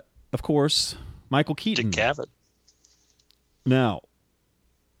 of course, Michael Keaton. Dick Cavett. Now,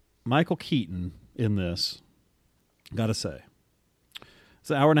 Michael Keaton in this, gotta say, it's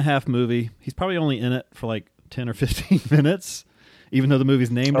an 1.5-hour movie. He's probably only in it for like 10 or 15 minutes, even though the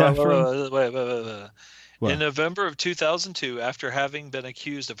movie's named after him. Wait. What? In November of 2002, after having been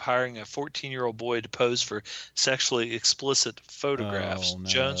accused of hiring a 14-year-old boy to pose for sexually explicit photographs, Oh, no.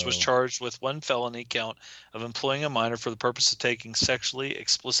 Jones was charged with one felony count of employing a minor for the purpose of taking sexually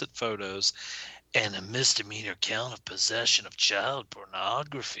explicit photos and a misdemeanor count of possession of child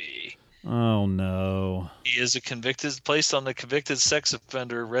pornography. Oh no. He is placed on the convicted sex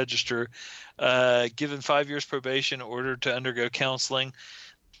offender register, given 5 years probation, ordered to undergo counseling.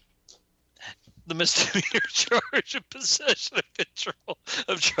 The misdemeanor charge of possession of control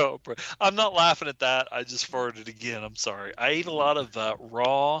of child porn. I'm not laughing at that. I just farted again. I'm sorry. I ate a lot of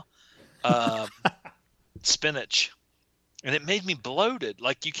raw spinach, and it made me bloated.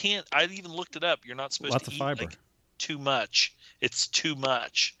 Like you can't. I even looked it up. You're not supposed Lots to of eat fiber. like too much. It's too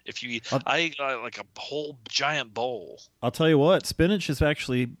much. If you eat, I ate like a whole giant bowl. I'll tell you what, spinach is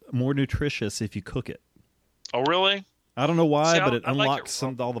actually more nutritious if you cook it. Oh, really? I don't know why, See, but it I like unlocks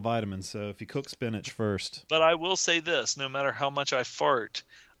all the vitamins. So if you cook spinach first. But I will say this: no matter how much I fart,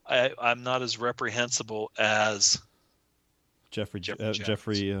 I'm not as reprehensible as Jeffrey Jones.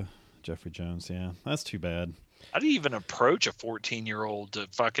 Jeffrey Jones. Yeah, that's too bad. How do you even approach a 14-year-old to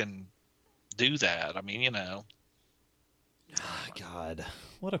fucking do that? I mean, God,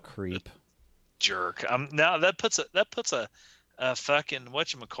 what a creep. Jerk. Now that puts a fucking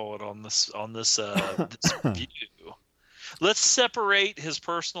whatchamacallit on this view. Let's separate his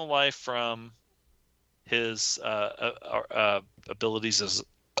personal life from his abilities as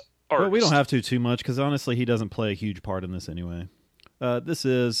artist. Well, we don't have to too much because honestly, he doesn't play a huge part in this anyway. This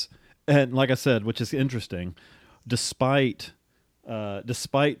is, and like I said, which is interesting, despite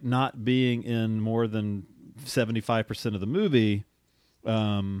not being in more than 75% of the movie,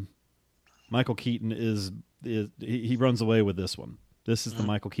 Michael Keaton he runs away with this one. This is the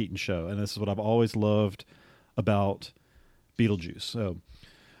Michael Keaton show, and this is what I've always loved about Beetlejuice. So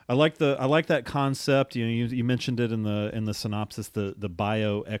I like that concept. You mentioned it in the synopsis, the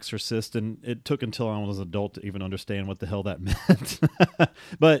bio exorcist, and it took until I was an adult to even understand what the hell that meant.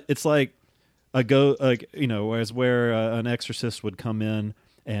 But it's like whereas where an exorcist would come in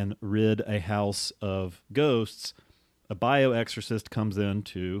and rid a house of ghosts, a bio exorcist comes in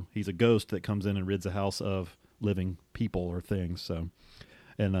he's a ghost that comes in and rids a house of living people or things. So,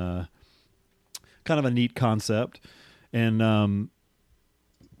 and kind of a neat concept. And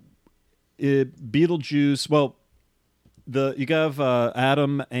Beetlejuice, well, you have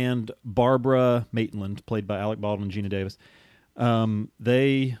Adam and Barbara Maitland, played by Alec Baldwin and Gina Davis.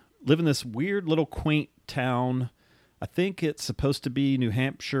 They live in this weird little quaint town. I think it's supposed to be New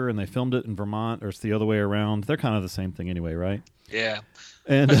Hampshire, and they filmed it in Vermont, or it's the other way around. They're kind of the same thing anyway, right? Yeah.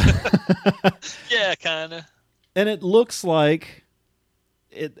 And yeah, kind of. And it looks like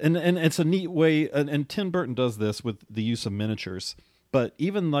it, and it's a neat way. And Tim Burton does this with the use of miniatures. But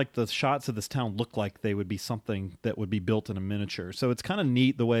even like the shots of this town look like they would be something that would be built in a miniature. So it's kind of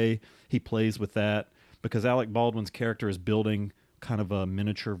neat the way he plays with that, because Alec Baldwin's character is building kind of a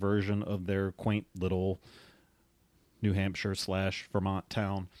miniature version of their quaint little New Hampshire / Vermont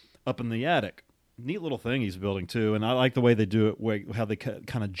town up in the attic. Neat little thing he's building too, and I like the way they do it, how they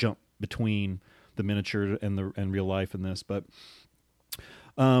kind of jump between the miniature and real life in this. But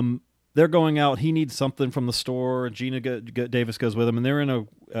they're going out. He needs something from the store. Gina Davis goes with him, and they're in a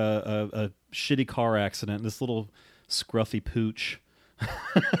shitty car accident. This little scruffy pooch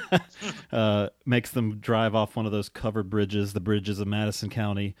makes them drive off one of those covered bridges, the bridges of Madison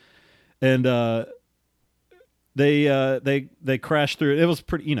County, and they crash through. It was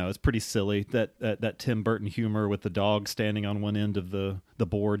pretty, it's pretty silly that Tim Burton humor with the dog standing on one end of the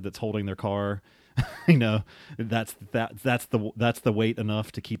board that's holding their car. That's the weight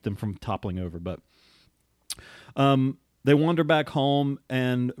enough to keep them from toppling over. But they wander back home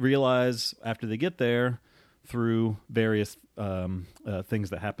and realize after they get there, through various things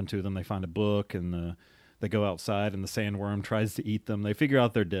that happen to them, they find a book, and they go outside, and the sandworm tries to eat them. They figure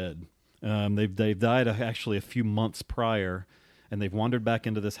out they're dead. They've died actually a few months prior, and they've wandered back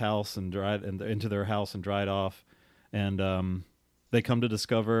into this house and into their house and dried off, and they come to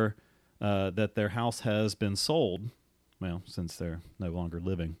discover that their house has been sold. Well, since they're no longer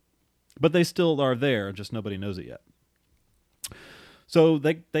living, but they still are there. Just nobody knows it yet. So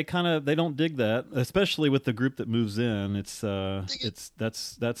they don't dig that, especially with the group that moves in.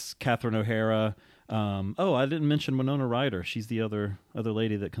 That's Catherine O'Hara. I didn't mention Winona Ryder. She's the other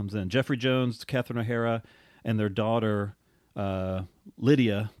lady that comes in. Jeffrey Jones, Catherine O'Hara, and their daughter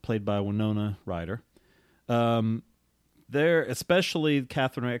Lydia, played by Winona Ryder. They're especially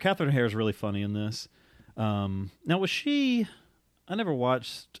Catherine O'Hara is really funny in this. Now, was she? I never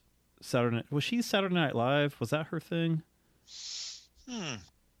watched Saturday Night. Was she Saturday Night Live? Was that her thing?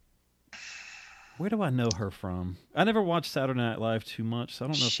 Where do I know her from? I never watched Saturday Night Live too much, so I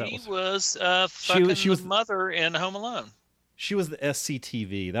don't know if that was. She was fucking she was the mother in Home Alone. She was the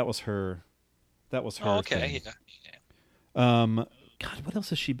SCTV. That was her. That was her. Oh, okay. thing. Yeah. God, what else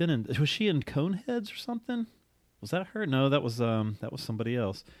has she been in? Was she in Coneheads or something? Was that her? No, that was somebody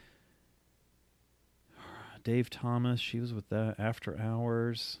else. Dave Thomas. She was with that. After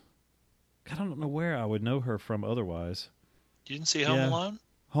Hours. God, I don't know where I would know her from otherwise. You didn't see Home Alone?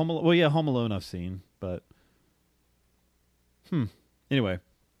 Well, yeah, Home Alone I've seen, but anyway.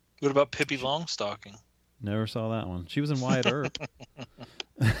 What about Pippi Longstocking? Never saw that one. She was in Wyatt Earp.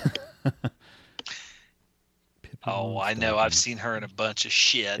 Oh, I know. I've seen her in a bunch of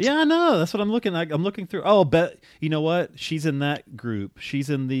shit. Yeah, I know. That's what I'm looking at. I'm looking through. Oh, you know what? She's in that group. She's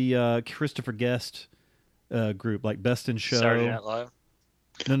in the Christopher Guest group, like Best in Show. Saturday Night Live.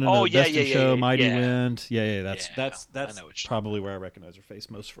 No. Oh, yeah, Best in Show, Mighty Wind. Yeah. That's probably where I recognize her face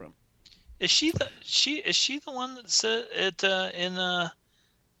most from. Is she the one that said it in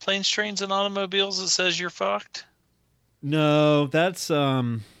Planes, Trains, and Automobiles that says you're fucked? No, that's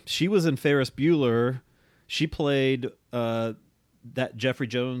she was in Ferris Bueller. She played that Jeffrey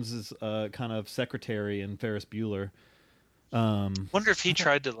Jones's kind of secretary in Ferris Bueller. Wonder if he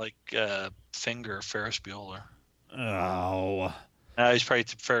tried to finger Ferris Bueller. Oh, Ferris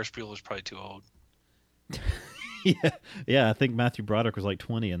Bueller's probably too old. yeah. I think Matthew Broderick was like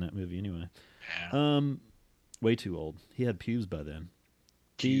 20 in that movie anyway. Yeah. Way too old. He had pubes by then.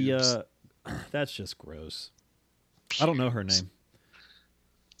 Pubes. That's just gross. Pubes. I don't know her name.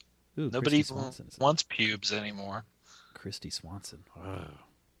 Ooh, nobody wants pubes anymore. Christy Swanson. Wow.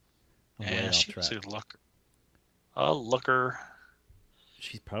 Yeah, she was a looker. A looker.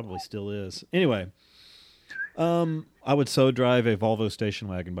 She probably still is. Anyway, I would so drive a Volvo station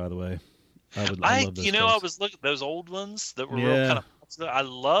wagon. By the way, I love those. I was looking at those old ones that were real kind of. I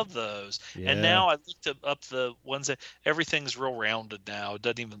love those. Yeah. And now I looked up the ones that everything's real rounded now.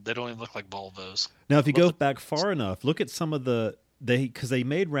 They don't even look like Volvos. Now, if you go back far enough, look at some of because they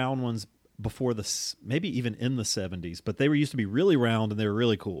made round ones before maybe even in the 70s, but they used to be really round and they were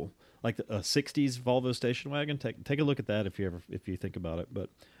really cool. Like a 60s Volvo station wagon. Take a look at that if you think about it.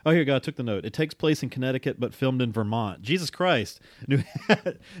 But here you go. I took the note. It takes place in Connecticut, but filmed in Vermont. Jesus Christ, New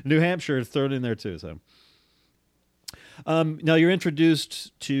Hampshire is thrown in there too. So, now you're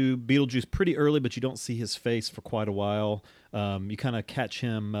introduced to Beetlejuice pretty early, but you don't see his face for quite a while. You kind of catch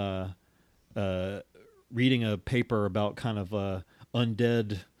him reading a paper about kind of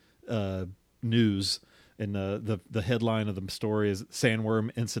undead news. And the headline of the story is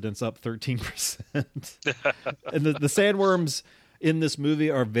 "Sandworm Incidents Up 13%." And the sandworms in this movie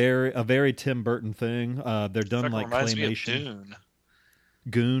are a very Tim Burton thing. They're done like claymation. Dune.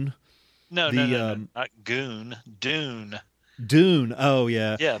 Goon. No, not Goon. Dune. Dune. Oh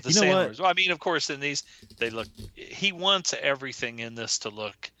yeah. Yeah, the sandworms. Well, I mean, of course, in these they look. He wants everything in this to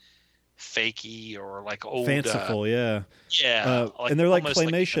look fakey or like old, fanciful. Yeah. Yeah, and they're like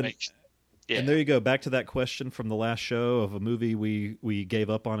claymation. Like yeah. And there you go, back to that question from the last show of a movie we gave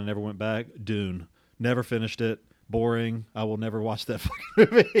up on and never went back. Dune. Never finished it. Boring. I will never watch that fucking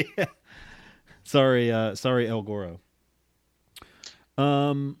movie. Sorry, El Goro.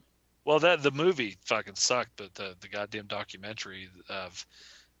 Well, the movie fucking sucked, but the goddamn documentary of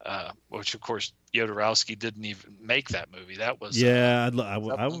which of course Jodorowsky didn't even make that movie. That was I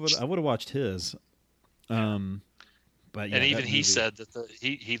would have watched his. But yeah, and even he said that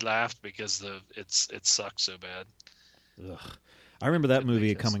he laughed because it sucked so bad. Ugh. I remember that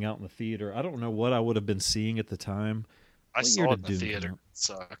movie coming out in the theater. I don't know what I would have been seeing at the time. I saw it in the theater. It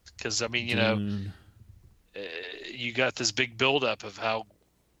sucked because I mean you got this big buildup of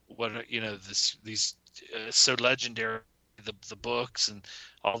these so legendary the books and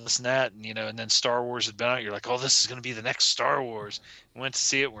all this and that and then Star Wars had been out. You're like, oh, this is going to be the next Star Wars. We went to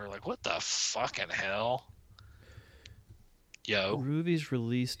see it. And we're like, what the fucking hell. Yo. Movies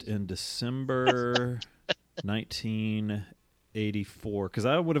released in December 1984. Because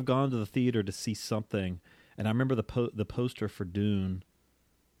I would have gone to the theater to see something, and I remember the poster for Dune.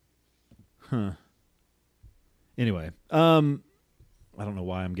 Huh. Anyway, I don't know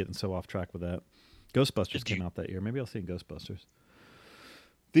why I'm getting so off track with that. Ghostbusters came out that year. Maybe I'll see Ghostbusters.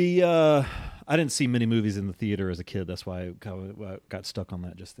 I didn't see many movies in the theater as a kid. That's why I got stuck on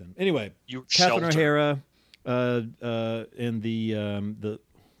that just then. Anyway, Catherine O'Hara. And the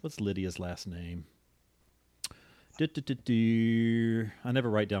what's Lydia's last name? I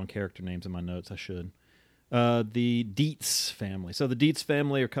never write down character names in my notes. I should. The Dietz family. So the Dietz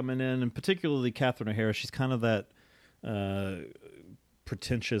family are coming in, and particularly Catherine O'Hara. She's kind of that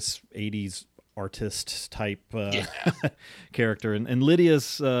pretentious 80s artist type character, and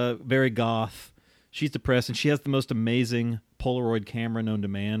Lydia's very goth. she's depressed, and she has the most amazing Polaroid camera known to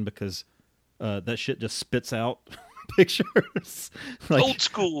man because that shit just spits out pictures. Like, Old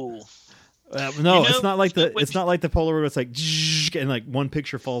school. No, it's not like the Polaroid. It's like and like one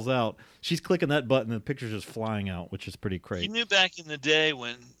picture falls out. She's clicking that button, and the picture's just flying out, which is pretty crazy. You knew back in the day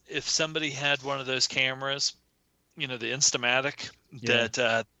when if somebody had one of those cameras, the Instamatic,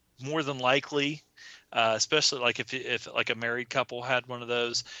 that more than likely, especially like if like a married couple had one of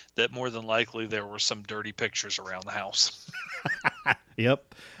those, that more than likely there were some dirty pictures around the house.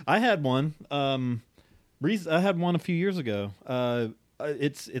 Yep, I had one. I had one a few years ago.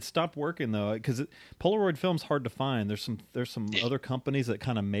 It stopped working though because Polaroid film's hard to find. There's some other companies that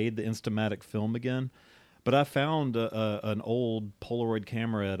kind of made the Instamatic film again, but I found an old Polaroid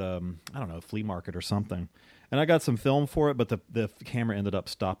camera at I don't know, a flea market or something, and I got some film for it, but the camera ended up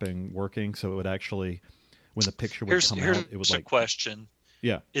stopping working, so it would actually, when the picture would come out, it would here's a question.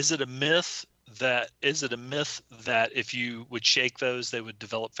 Yeah, is it a myth that if you would shake those they would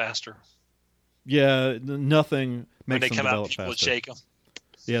develop faster? Yeah, nothing makes when they them come develop out, people faster. would shake them.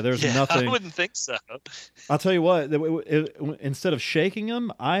 Yeah, there's nothing. I wouldn't think so. I'll tell you what. Instead of shaking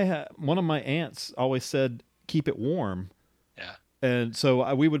them, one of my aunts always said, "Keep it warm." Yeah. And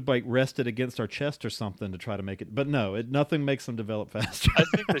so we would like rest it against our chest or something to try to make it. But no, nothing makes them develop faster. I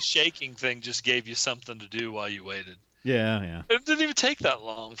think the shaking thing just gave you something to do while you waited. Yeah. It didn't even take that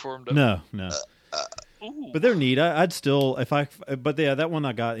long for them to. No. But they're neat. I'd still but yeah, that one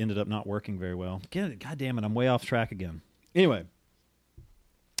I got ended up not working very well. God damn it, I'm way off track again. Anyway.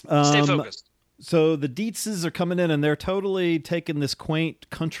 Stay focused. So the Dietzes are coming in, and they're totally taking this quaint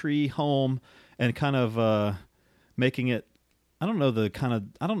country home and kind of making it. I don't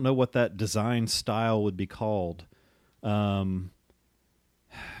know what that design style would be called. Kind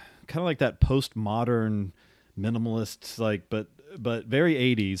of like that postmodern minimalist, like, but very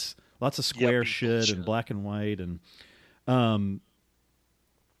 80s. Lots of square shit and black and white, and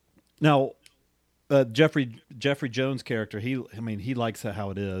now. Jeffrey Jones' character, he likes it how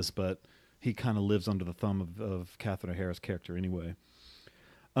it is, but he kind of lives under the thumb of Catherine O'Hara's character anyway.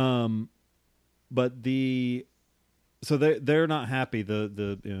 But so they're not happy.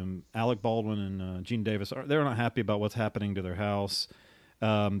 The Alec Baldwin and Gene Davis they're not happy about what's happening to their house.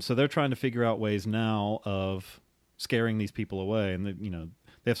 So they're trying to figure out ways now of scaring these people away, and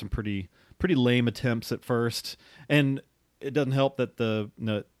they have some pretty lame attempts at first, and it doesn't help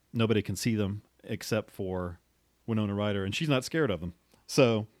that nobody can see them except for Winona Ryder, and she's not scared of them.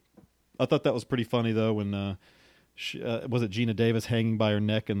 So I thought that was pretty funny, though, when was it Gina Davis hanging by her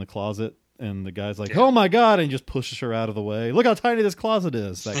neck in the closet, and the guy's like, "Oh my God," and he just pushes her out of the way. Look how tiny this closet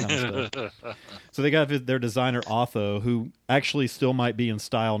is, that kind of stuff. So they got their designer, Otho, who actually still might be in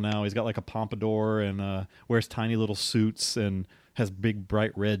style now. He's got like a pompadour and wears tiny little suits and has big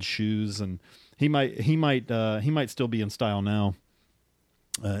bright red shoes, and he might still be in style now.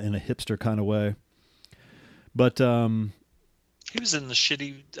 In a hipster kind of way, but he was in the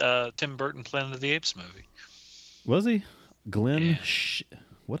shitty Tim Burton Planet of the Apes movie. Was he? Glenn? Yeah.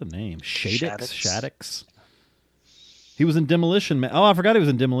 What a name! Shaddix. He was in Demolition Man. Oh, I forgot he was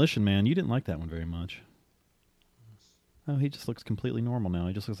in Demolition Man. You didn't like that one very much. Oh, he just looks completely normal now.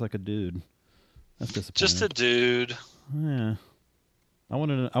 He just looks like a dude. That's disappointing. Just a dude. Yeah. I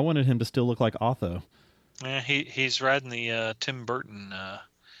wanted him to still look like Otho. Yeah, he's riding the Tim Burton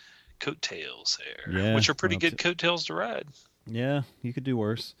coattails there, which are pretty good coattails to ride. Yeah, you could do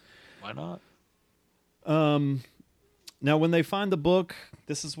worse. Why not? Now, when they find the book,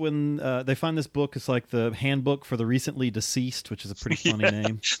 this is when they find this book. It's like the handbook for the recently deceased, which is a pretty funny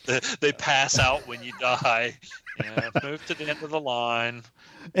name. They pass out when you die. Yeah, move to the end of the line.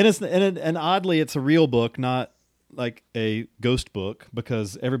 And oddly, it's a real book, not like a ghost book,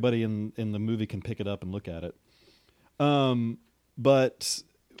 because everybody in the movie can pick it up and look at it. But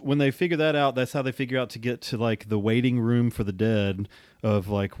when they figure that out, that's how they figure out to get to like the waiting room for the dead, of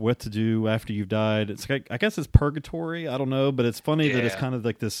like what to do after you've died. It's like, I guess it's purgatory. I don't know, but it's funny that it's kind of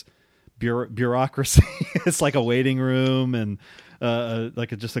like this bureaucracy. It's like a waiting room and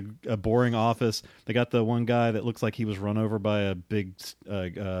like just a boring office. They got the one guy that looks like he was run over by a big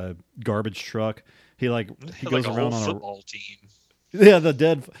garbage truck. He goes around on a football team. Yeah, the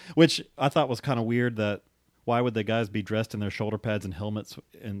dead, which I thought was kind of weird. That why would the guys be dressed in their shoulder pads and helmets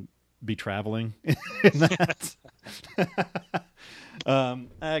and be traveling in that?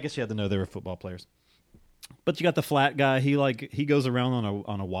 I guess you had to know they were football players. But you got the flat guy. He goes around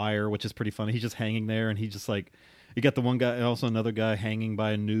on a wire, which is pretty funny. He's just hanging there, and he just like, you got the one guy, also another guy hanging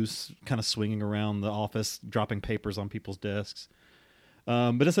by a noose, kind of swinging around the office, dropping papers on people's desks.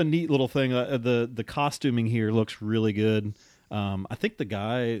 But it's a neat little thing. The costuming here looks really good. I think the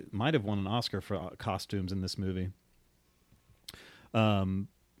guy might have won an Oscar for costumes in this movie.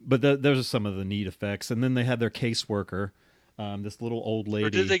 But those are some of the neat effects. And then they had their caseworker, this little old lady. Or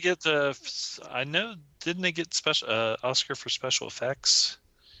did they get didn't they get special Oscar for special effects?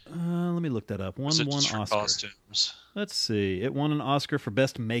 Let me look that up. Won Oscar. Costumes. Let's see. It won an Oscar for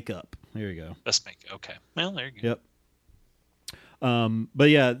best makeup. Here you go. Best makeup. Okay. Well, there you go. Yep. But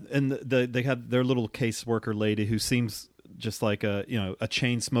yeah, and they had their little caseworker lady who seems just like a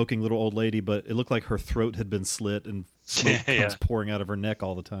chain smoking little old lady, but it looked like her throat had been slit and smoke comes pouring out of her neck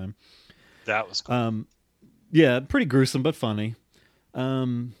all the time. That was cool. Yeah, pretty gruesome but funny.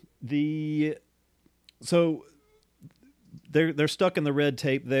 So they're stuck in the red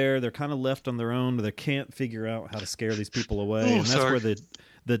tape there. They're kind of left on their own. They can't figure out how to scare these people away, and that's where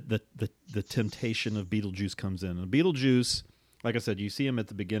the temptation of Beetlejuice comes in. And Beetlejuice, like I said, you see him at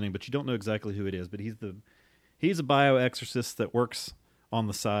the beginning, but you don't know exactly who it is. But he's a bioexorcist that works on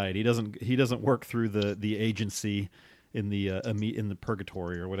the side. He doesn't work through the agency in the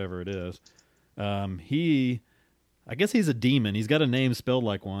purgatory or whatever it is. I guess he's a demon. He's got a name spelled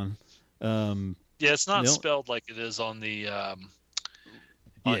like one. Yeah, it's not spelled like it is on the.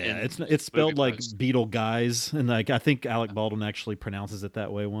 It's spelled like Beetle Guys, and like I think Alec Baldwin actually pronounces it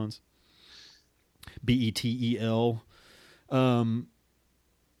that way once. Betel.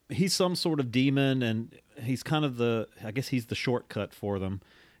 He's some sort of demon, and he's kind of he's the shortcut for them.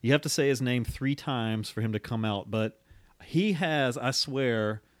 You have to say his name 3 times for him to come out, but he has, I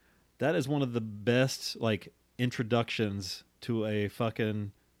swear, that is one of the best like introductions to a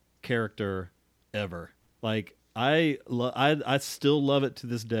fucking character ever. Like I still love it to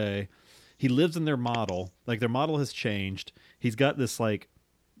this day. He lives in their model. Like their model has changed. He's got this like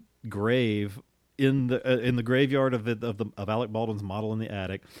grave in the graveyard of Alec Baldwin's model in the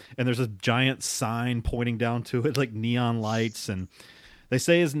attic, and there's a giant sign pointing down to it, like neon lights, and they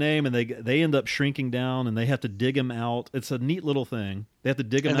say his name, and they end up shrinking down, and they have to dig him out. It's a neat little thing. They have to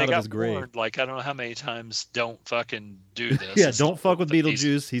dig him out of his grave. Warned, like I don't know how many times, don't fucking do this. Yeah, don't fuck with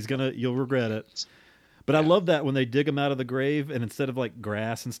Beetlejuice. You'll regret it. But I love that when they dig him out of the grave, and instead of like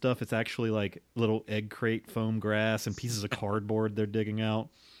grass and stuff, it's actually like little egg crate foam grass and pieces of cardboard they're digging out.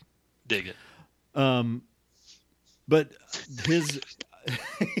 Dig it. But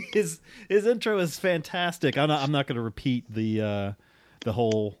his intro is fantastic. I'm not going to repeat the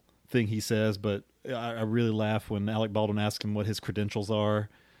whole thing he says, but I really laugh when Alec Baldwin asks him what his credentials are,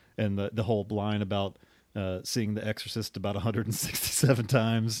 and the whole line about seeing The Exorcist about 167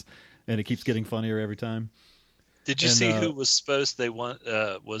 times, and it keeps getting funnier every time. Did you see who was supposed to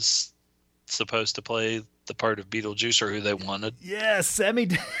play the part of Beetlejuice, or who they wanted? Yeah, Sammy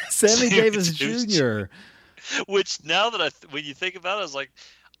Davis Jr. Which now that when you think about it, I was like,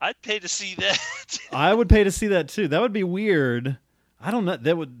 I'd pay to see that. I would pay to see that too. That would be weird. I don't know.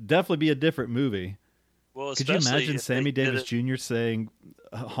 That would definitely be a different movie. Well, could you imagine Sammy Davis Jr. saying,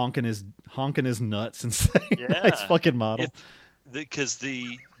 honking his nuts and saying, "Nice fucking model"? Because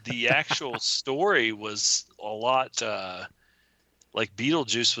the actual story was a lot. Like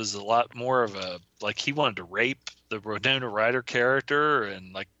Beetlejuice was a lot more of he wanted to rape the Winona Ryder character,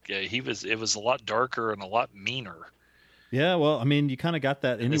 and it was a lot darker and a lot meaner. Yeah, well, I mean, you kind of got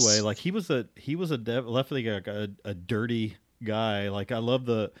that anyway. Like he was definitely a dirty guy. Like I love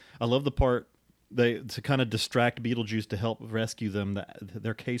the part to kind of distract Beetlejuice to help rescue them.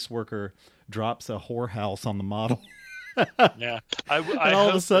 Their caseworker drops a whorehouse on the model. Yeah, I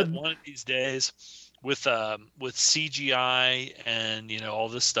hope that one of these days, with CGI and all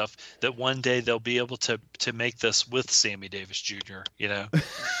this stuff, that one day they'll be able to make this with Sammy Davis Jr.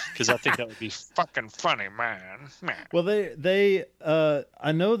 Because I think that would be fucking funny, man. Well, they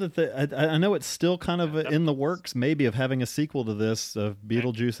I know that I know it's still kind of in the works, maybe, of having a sequel to this of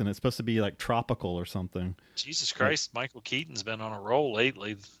Beetlejuice, and it's supposed to be like tropical or something. Jesus Christ, Michael Keaton's been on a roll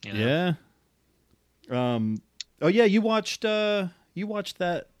lately. Yeah. Oh yeah, you watched that.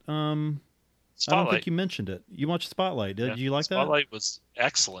 Spotlight. I don't think you mentioned it. You watched Spotlight. Did you like that? Spotlight was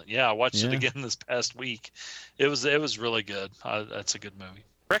excellent. Yeah, I watched it again this past week. It was really good. That's a good movie.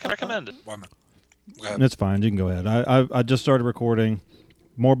 Recommend it. That's fine. You can go ahead. I just started recording.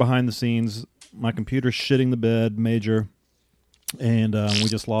 More behind the scenes. My computer's shitting the bed, major, and we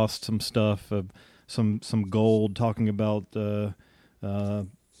just lost some stuff. Some gold talking about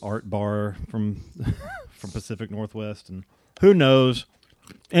Art Bar from Pacific Northwest, and who knows.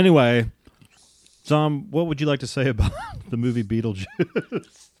 Anyway. Tom, what would you like to say about the movie Beetlejuice?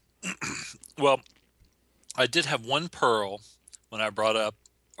 Well, I did have one pearl when I brought up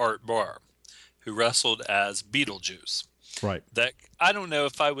Art Barr, who wrestled as Beetlejuice. Right. That I don't know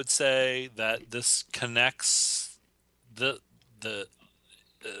if I would say that this connects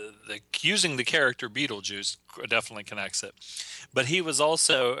using the character Beetlejuice definitely connects it. But he was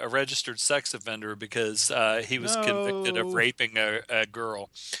also a registered sex offender because he was convicted of raping a girl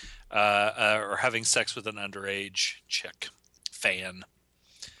or having sex with an underage chick fan.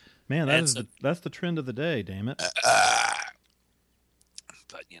 Man, that's the trend of the day. Damn it!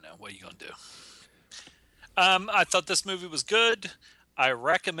 But what are you gonna do? I thought this movie was good. I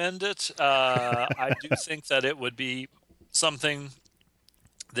recommend it. I do think that it would be something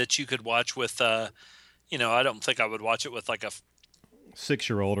that you could watch with, I don't think I would watch it with like a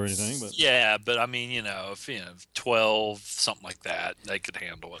 6-year-old or anything, but yeah, but I mean, if 12, something like that, they could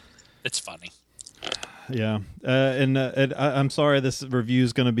handle it. It's funny. Yeah, and I'm sorry this review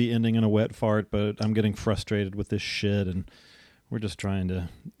is going to be ending in a wet fart, but I'm getting frustrated with this shit, and we're just trying to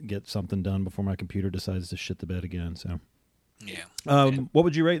get something done before my computer decides to shit the bed again. So, yeah. What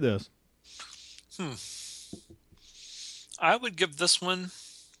would you rate this? I would give this one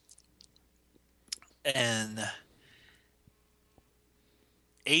an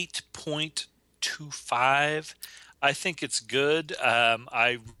 8.25. I think it's good.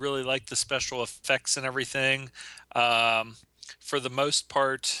 I really like the special effects and everything. For the most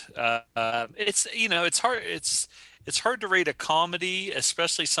part, it's hard. It's hard to rate a comedy,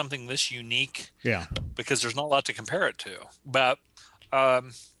 especially something this unique. Yeah, because there's not a lot to compare it to. But I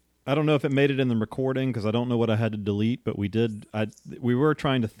don't know if it made it in the recording because I don't know what I had to delete, but we did. We were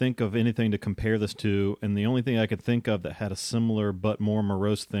trying to think of anything to compare this to, and the only thing I could think of that had a similar but more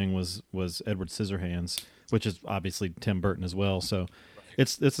morose thing was Edward Scissorhands, which is obviously Tim Burton as well. So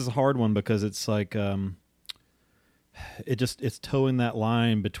this is a hard one because it's like it's towing that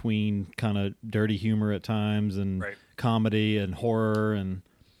line between kind of dirty humor at times and comedy and horror and.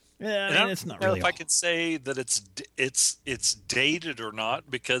 Yeah, I mean, it's not really. If I could say that it's dated or not,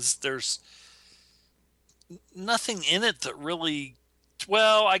 because there's nothing in it that really.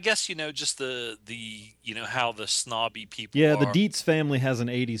 Well, I guess just the how the snobby people. Yeah, are. the Dietz family has an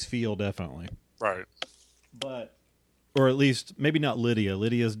 '80s feel, definitely. Right. But, or at least maybe not Lydia.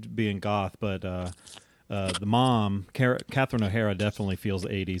 Lydia's being goth, but the mom, Catherine O'Hara, definitely feels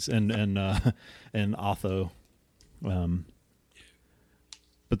 '80s, and Otho.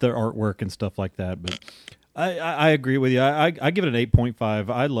 But their artwork and stuff like that. But I agree with you. I give it an 8.5.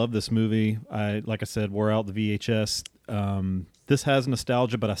 I love this movie. Like I said, wore out the VHS. This has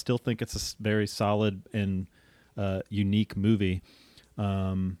nostalgia, but I still think it's a very solid and unique movie.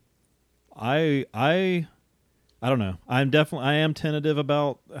 I don't know. I am tentative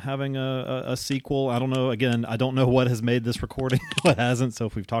about having a sequel. I don't know. Again, I don't know what has made this recording, what hasn't. So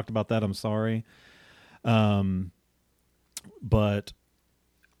if we've talked about that, I'm sorry. But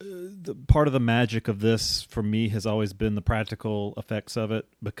the part of the magic of this for me has always been the practical effects of it,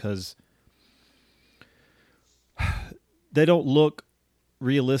 because they don't look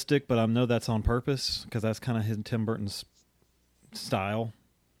realistic, but I know that's on purpose because that's kind of Tim Burton's style,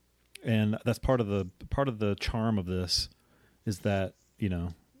 and that's part of the charm of this is that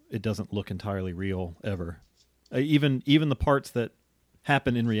it doesn't look entirely real ever. Even the parts that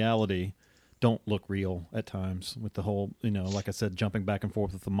happen in reality don't look real at times, with the whole, like I said, jumping back and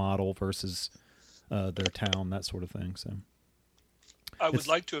forth with the model versus their town, that sort of thing. So, I would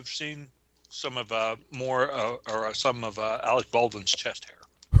like to have seen some of some of Alec Baldwin's chest hair.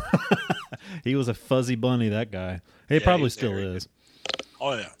 He was a fuzzy bunny, that guy. He probably still is.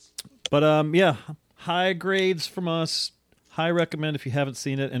 Oh yeah. But high grades from us. High recommend if you haven't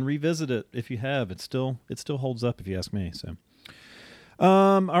seen it, and revisit it if you have. It still holds up if you ask me. So,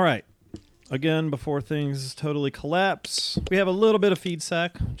 all right. Again, before things totally collapse, we have a little bit of feed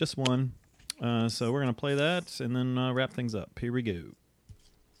sack, just one. So we're going to play that and then wrap things up. Here we go.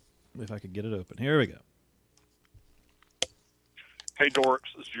 If I could get it open. Here we go. Hey,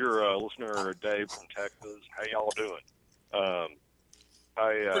 dorks. This is your listener, Dave from Texas. How y'all doing?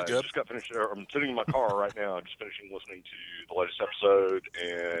 I just got finished. I'm sitting in my car right now. I'm just finishing listening to the latest episode,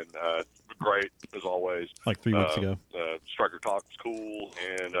 and great, as always. Like 3 weeks ago. Striker Talk was cool,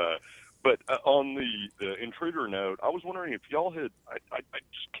 and... But on the intruder note, I was wondering if y'all had, I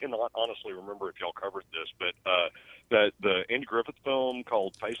just cannot honestly remember if y'all covered this, but that the Andy Griffith film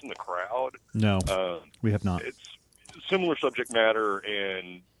called Facing the Crowd. No, we have not. It's similar subject matter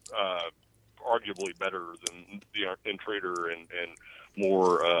and arguably better than the intruder and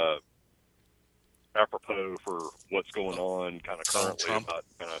more apropos for what's going on kind of currently about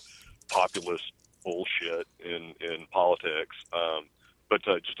kind of populist bullshit in politics. But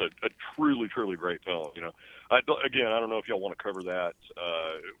just a truly, truly great film. I don't know if y'all want to cover that.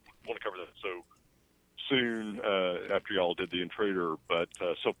 So soon after y'all did The Intruder, but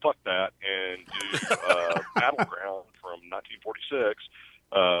so fuck that and do Battleground from 1946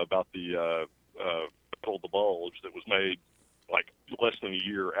 about the Battle of the Bulge that was made like less than a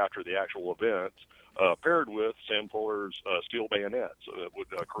year after the actual events, paired with Sam Fuller's Steel Bayonets, with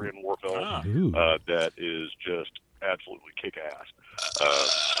a Korean War film that is just absolutely kick-ass.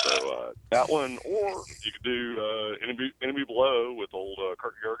 So that one, or you could do Enemy Below with old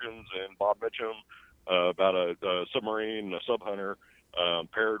Kurt Jurgens and Bob Mitchum about a submarine and a sub-hunter,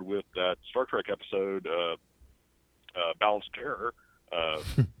 paired with that Star Trek episode, Balance of Terror,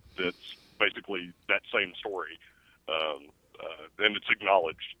 that's basically that same story. And it's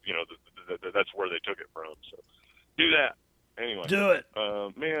acknowledged, that's where they took it from. So do that. Anyway, do it,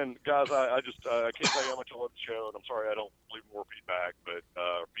 man, guys. I just I can't tell you how much I love the show, and I'm sorry I don't leave more feedback, but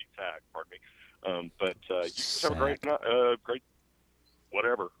feedback, pardon me. But you guys have a great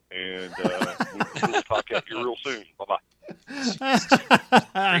whatever, and we'll talk at you real soon. Bye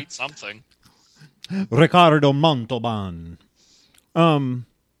bye. Great something. Ricardo Montalban.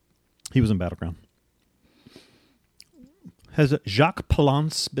 He was in Battleground. Has Jacques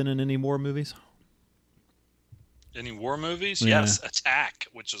Palance been in any war movies? Any war movies? Yeah. Yes, Attack,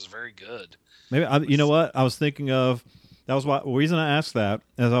 which is very good. Maybe you know what I was thinking of. That was the reason I asked that.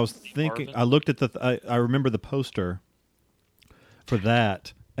 As I was thinking, Marvin? I looked at I remember the poster for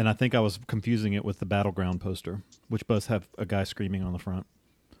that, and I think I was confusing it with the Battleground poster, which both have a guy screaming on the front.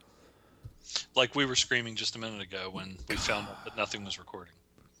 Like we were screaming just a minute ago when we found out that nothing was recording.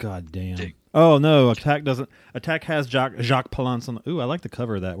 God damn! Dig. Oh no, Attack doesn't. Attack has Jacques Palance on. Ooh, I like the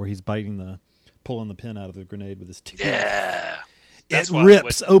cover of that where he's pulling the pin out of the grenade with his teeth. Yeah, it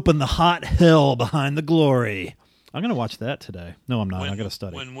rips open the hot hell behind the glory. I'm gonna watch that today. No, I'm not. I gotta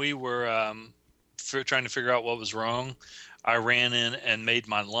study. When we were trying to figure out what was wrong, I ran in and made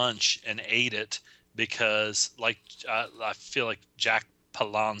my lunch and ate it because, I feel like Jack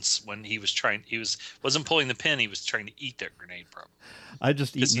Palance when he wasn't pulling the pin. He was trying to eat that grenade, probably. I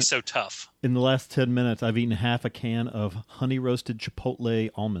just because he's so tough. In the last 10 minutes, I've eaten half a can of honey roasted chipotle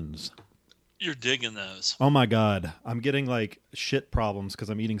almonds. You're digging those. Oh my god, I'm getting like shit problems because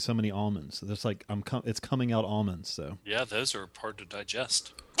I'm eating so many almonds. There's like it's coming out almonds. So yeah, those are hard to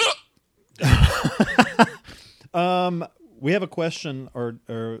digest. We have a question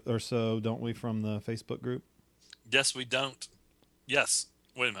or so, don't we, from the Facebook group? Yes, we don't. Yes.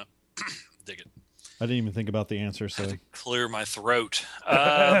 Wait a minute. Dig it. I didn't even think about the answer, so I had to clear my throat.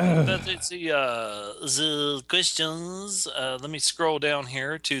 Let's see, the questions. Let me scroll down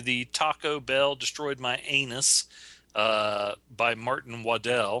here to the Taco Bell Destroyed My Anus by Martin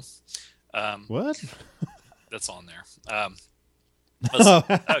Waddell. What? That's on there.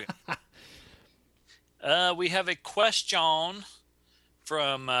 Okay. We have a question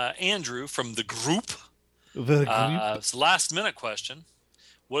from Andrew from the group. It's a last minute question.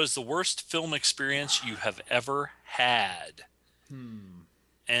 What is the worst film experience you have ever had?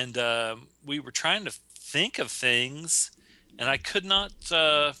 And we were trying to think of things, and I could not.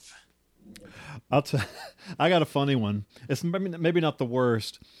 I got a funny one. It's maybe not the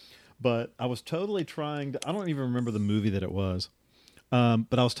worst, but I was totally trying to. I don't even remember the movie that it was,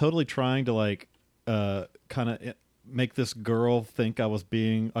 but I was totally trying to kind of make this girl think I was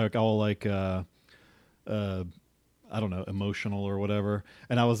being like all like. I don't know, emotional or whatever.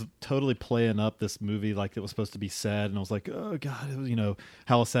 And I was totally playing up this movie like it was supposed to be sad. And I was like, oh, God, it was,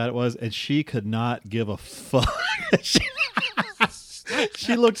 how sad it was. And she could not give a fuck.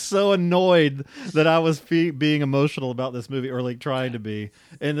 She looked so annoyed that I was being emotional about this movie, or like trying to be.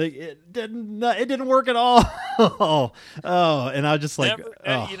 And it didn't work at all. Oh, and I just like,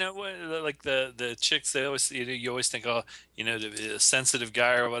 you know what, like the chicks, they always, you always think, oh, the sensitive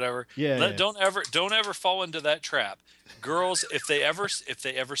guy or whatever. Yeah. Don't ever fall into that trap. Girls, if they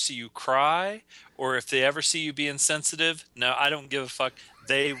ever see you cry, or if they ever see you being sensitive, no, I don't give a fuck.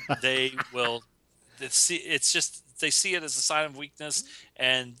 They will. It's just they see it as a sign of weakness,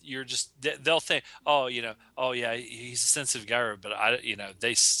 and they'll think, oh yeah, he's a sensitive guy, but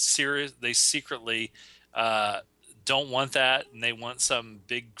they secretly don't want that, and they want some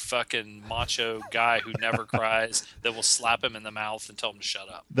big fucking macho guy who never cries that will slap him in the mouth and tell him to shut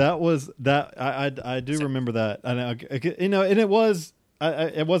up. That was that. I do remember that, and and it was.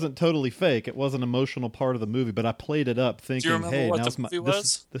 It wasn't totally fake. It was an emotional part of the movie, but I played it up thinking, do you remember hey, what now's the movie my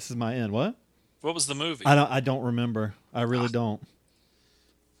was? This is my end. What? What was the movie? I don't remember. I really don't.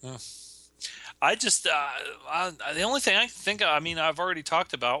 I just the only thing I can think of, I've already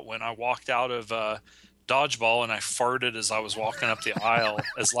talked about when I walked out of Dodgeball and I farted as I was walking up the aisle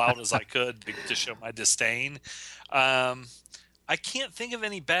as loud as I could to show my disdain. I I can't think of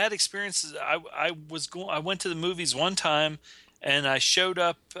any bad experiences. I went to the movies one time, and I showed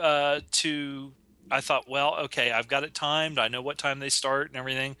up I thought, well, okay, I've got it timed. I know what time they start and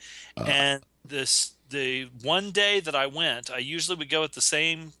everything. And the one day that I went, I usually would go at the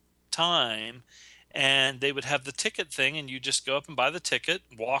same time, and they would have the ticket thing, and you just go up and buy the ticket,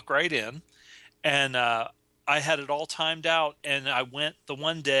 walk right in. And I had it all timed out, and I went the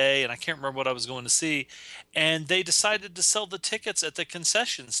one day, and I can't remember what I was going to see, and they decided to sell the tickets at the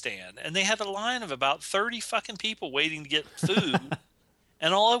concession stand, and they had a line of about 30 fucking people waiting to get food,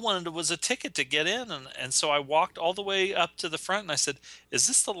 and all I wanted was a ticket to get in, and so I walked all the way up to the front, and I said, "Is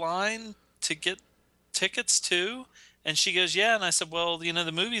this the line to get tickets too?" And she goes, "Yeah." And I said, "Well,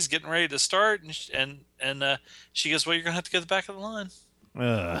 the movie's getting ready to start," and she goes, "Well, you're gonna have to go to the back of the line."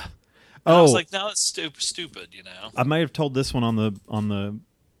 I was like, "No, it's stupid." I might have told this one on the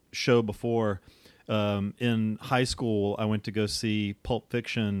show before. In high school, I went to go see Pulp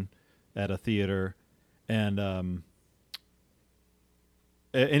Fiction at a theater, and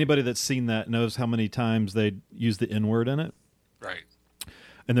anybody that's seen that knows how many times they use the N-word in it. Right.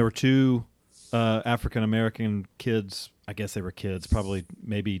 And there were two African American kids. I guess they were kids, probably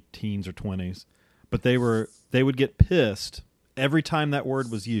maybe teens or 20s, but they would get pissed every time that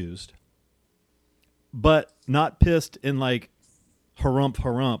word was used. But not pissed in like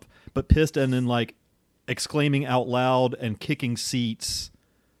harump, but pissed and in like exclaiming out loud and kicking seats,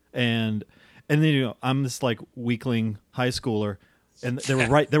 and then I'm this like weakling high schooler, and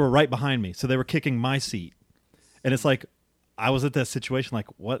they were right behind me, so they were kicking my seat, and it's like I was at that situation like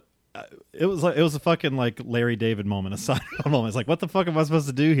what. It was a fucking like Larry David moment, a Seinfeld moment. It's like, what the fuck am I supposed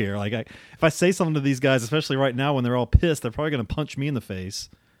to do here? Like, if I say something to these guys, especially right now when they're all pissed, they're probably going to punch me in the face.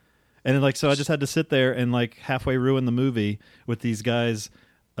 And then, so I just had to sit there and like halfway ruin the movie with these guys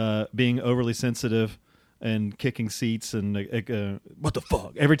being overly sensitive and kicking seats and what the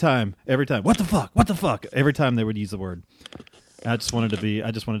fuck every time, what the fuck every time they would use the word. I just wanted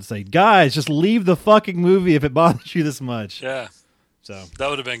to say, guys, just leave the fucking movie if it bothers you this much. Yeah. So that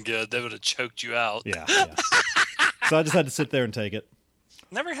would have been good. They would have choked you out. Yeah. So I just had to sit there and take it.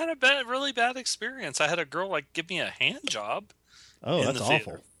 Never had a really bad experience. I had a girl like give me a hand job. Oh, that's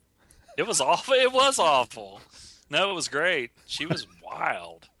awful. It was awful. It was awful. No, it was great. She was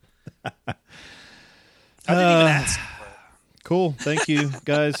wild. I didn't even ask for it. Cool. Thank you,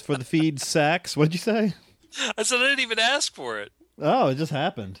 guys, for the feed sacks. What'd you say? I said I didn't even ask for it. Oh, it just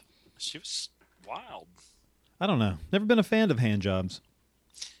happened. She was wild. I don't know. Never been a fan of hand jobs.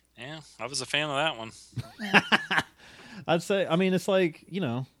 Yeah, I was a fan of that one. I'd say, I mean, it's like,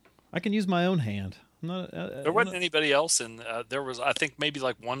 I can use my own hand. There wasn't anybody else, and there was, I think, maybe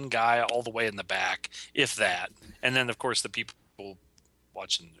like one guy all the way in the back, if that. And then, of course, the people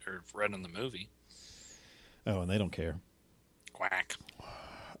watching or renting the movie. Oh, and they don't care. Quack.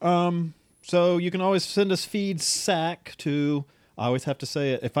 So you can always send us feedsack to... I always have to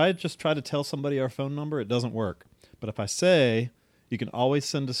say it. If I just try to tell somebody our phone number, it doesn't work. But if I say, you can always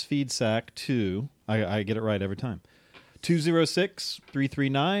send us feedsack to, I get it right every time,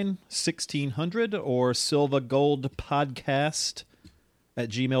 206-339-1600 or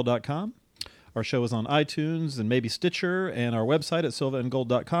silvagoldpodcast@gmail.com. Our show is on iTunes and maybe Stitcher, and our website at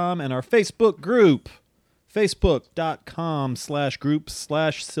silvaandgold.com, and our Facebook group,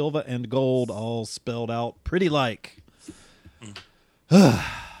 facebook.com/group/silvaandgold, all spelled out pretty like.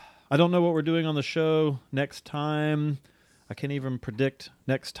 I don't know what we're doing on the show next time. I can't even predict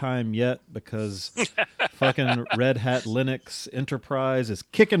next time yet because fucking Red Hat Linux Enterprise is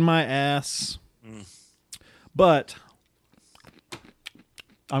kicking my ass. But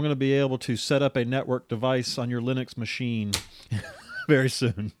I'm going to be able to set up a network device on your Linux machine very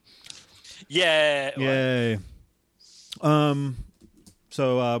soon. Yeah. Yay. So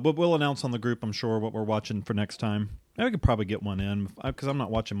we'll announce on the group, I'm sure, what we're watching for next time. I could probably get one in because I'm not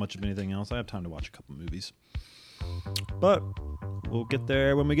watching much of anything else. I have time to watch a couple movies. But we'll get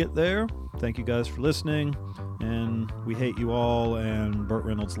there when we get there. Thank you guys for listening. And we hate you all, and Burt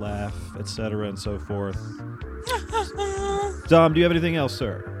Reynolds laugh, etc. and so forth. Dom, do you have anything else,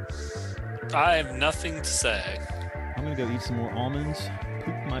 sir? I have nothing to say. I'm going to go eat some more almonds,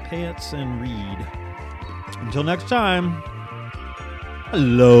 poop my pants, and read. Until next time, I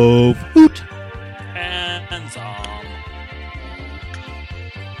love hoot. And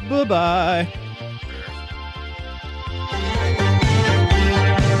Bye-bye.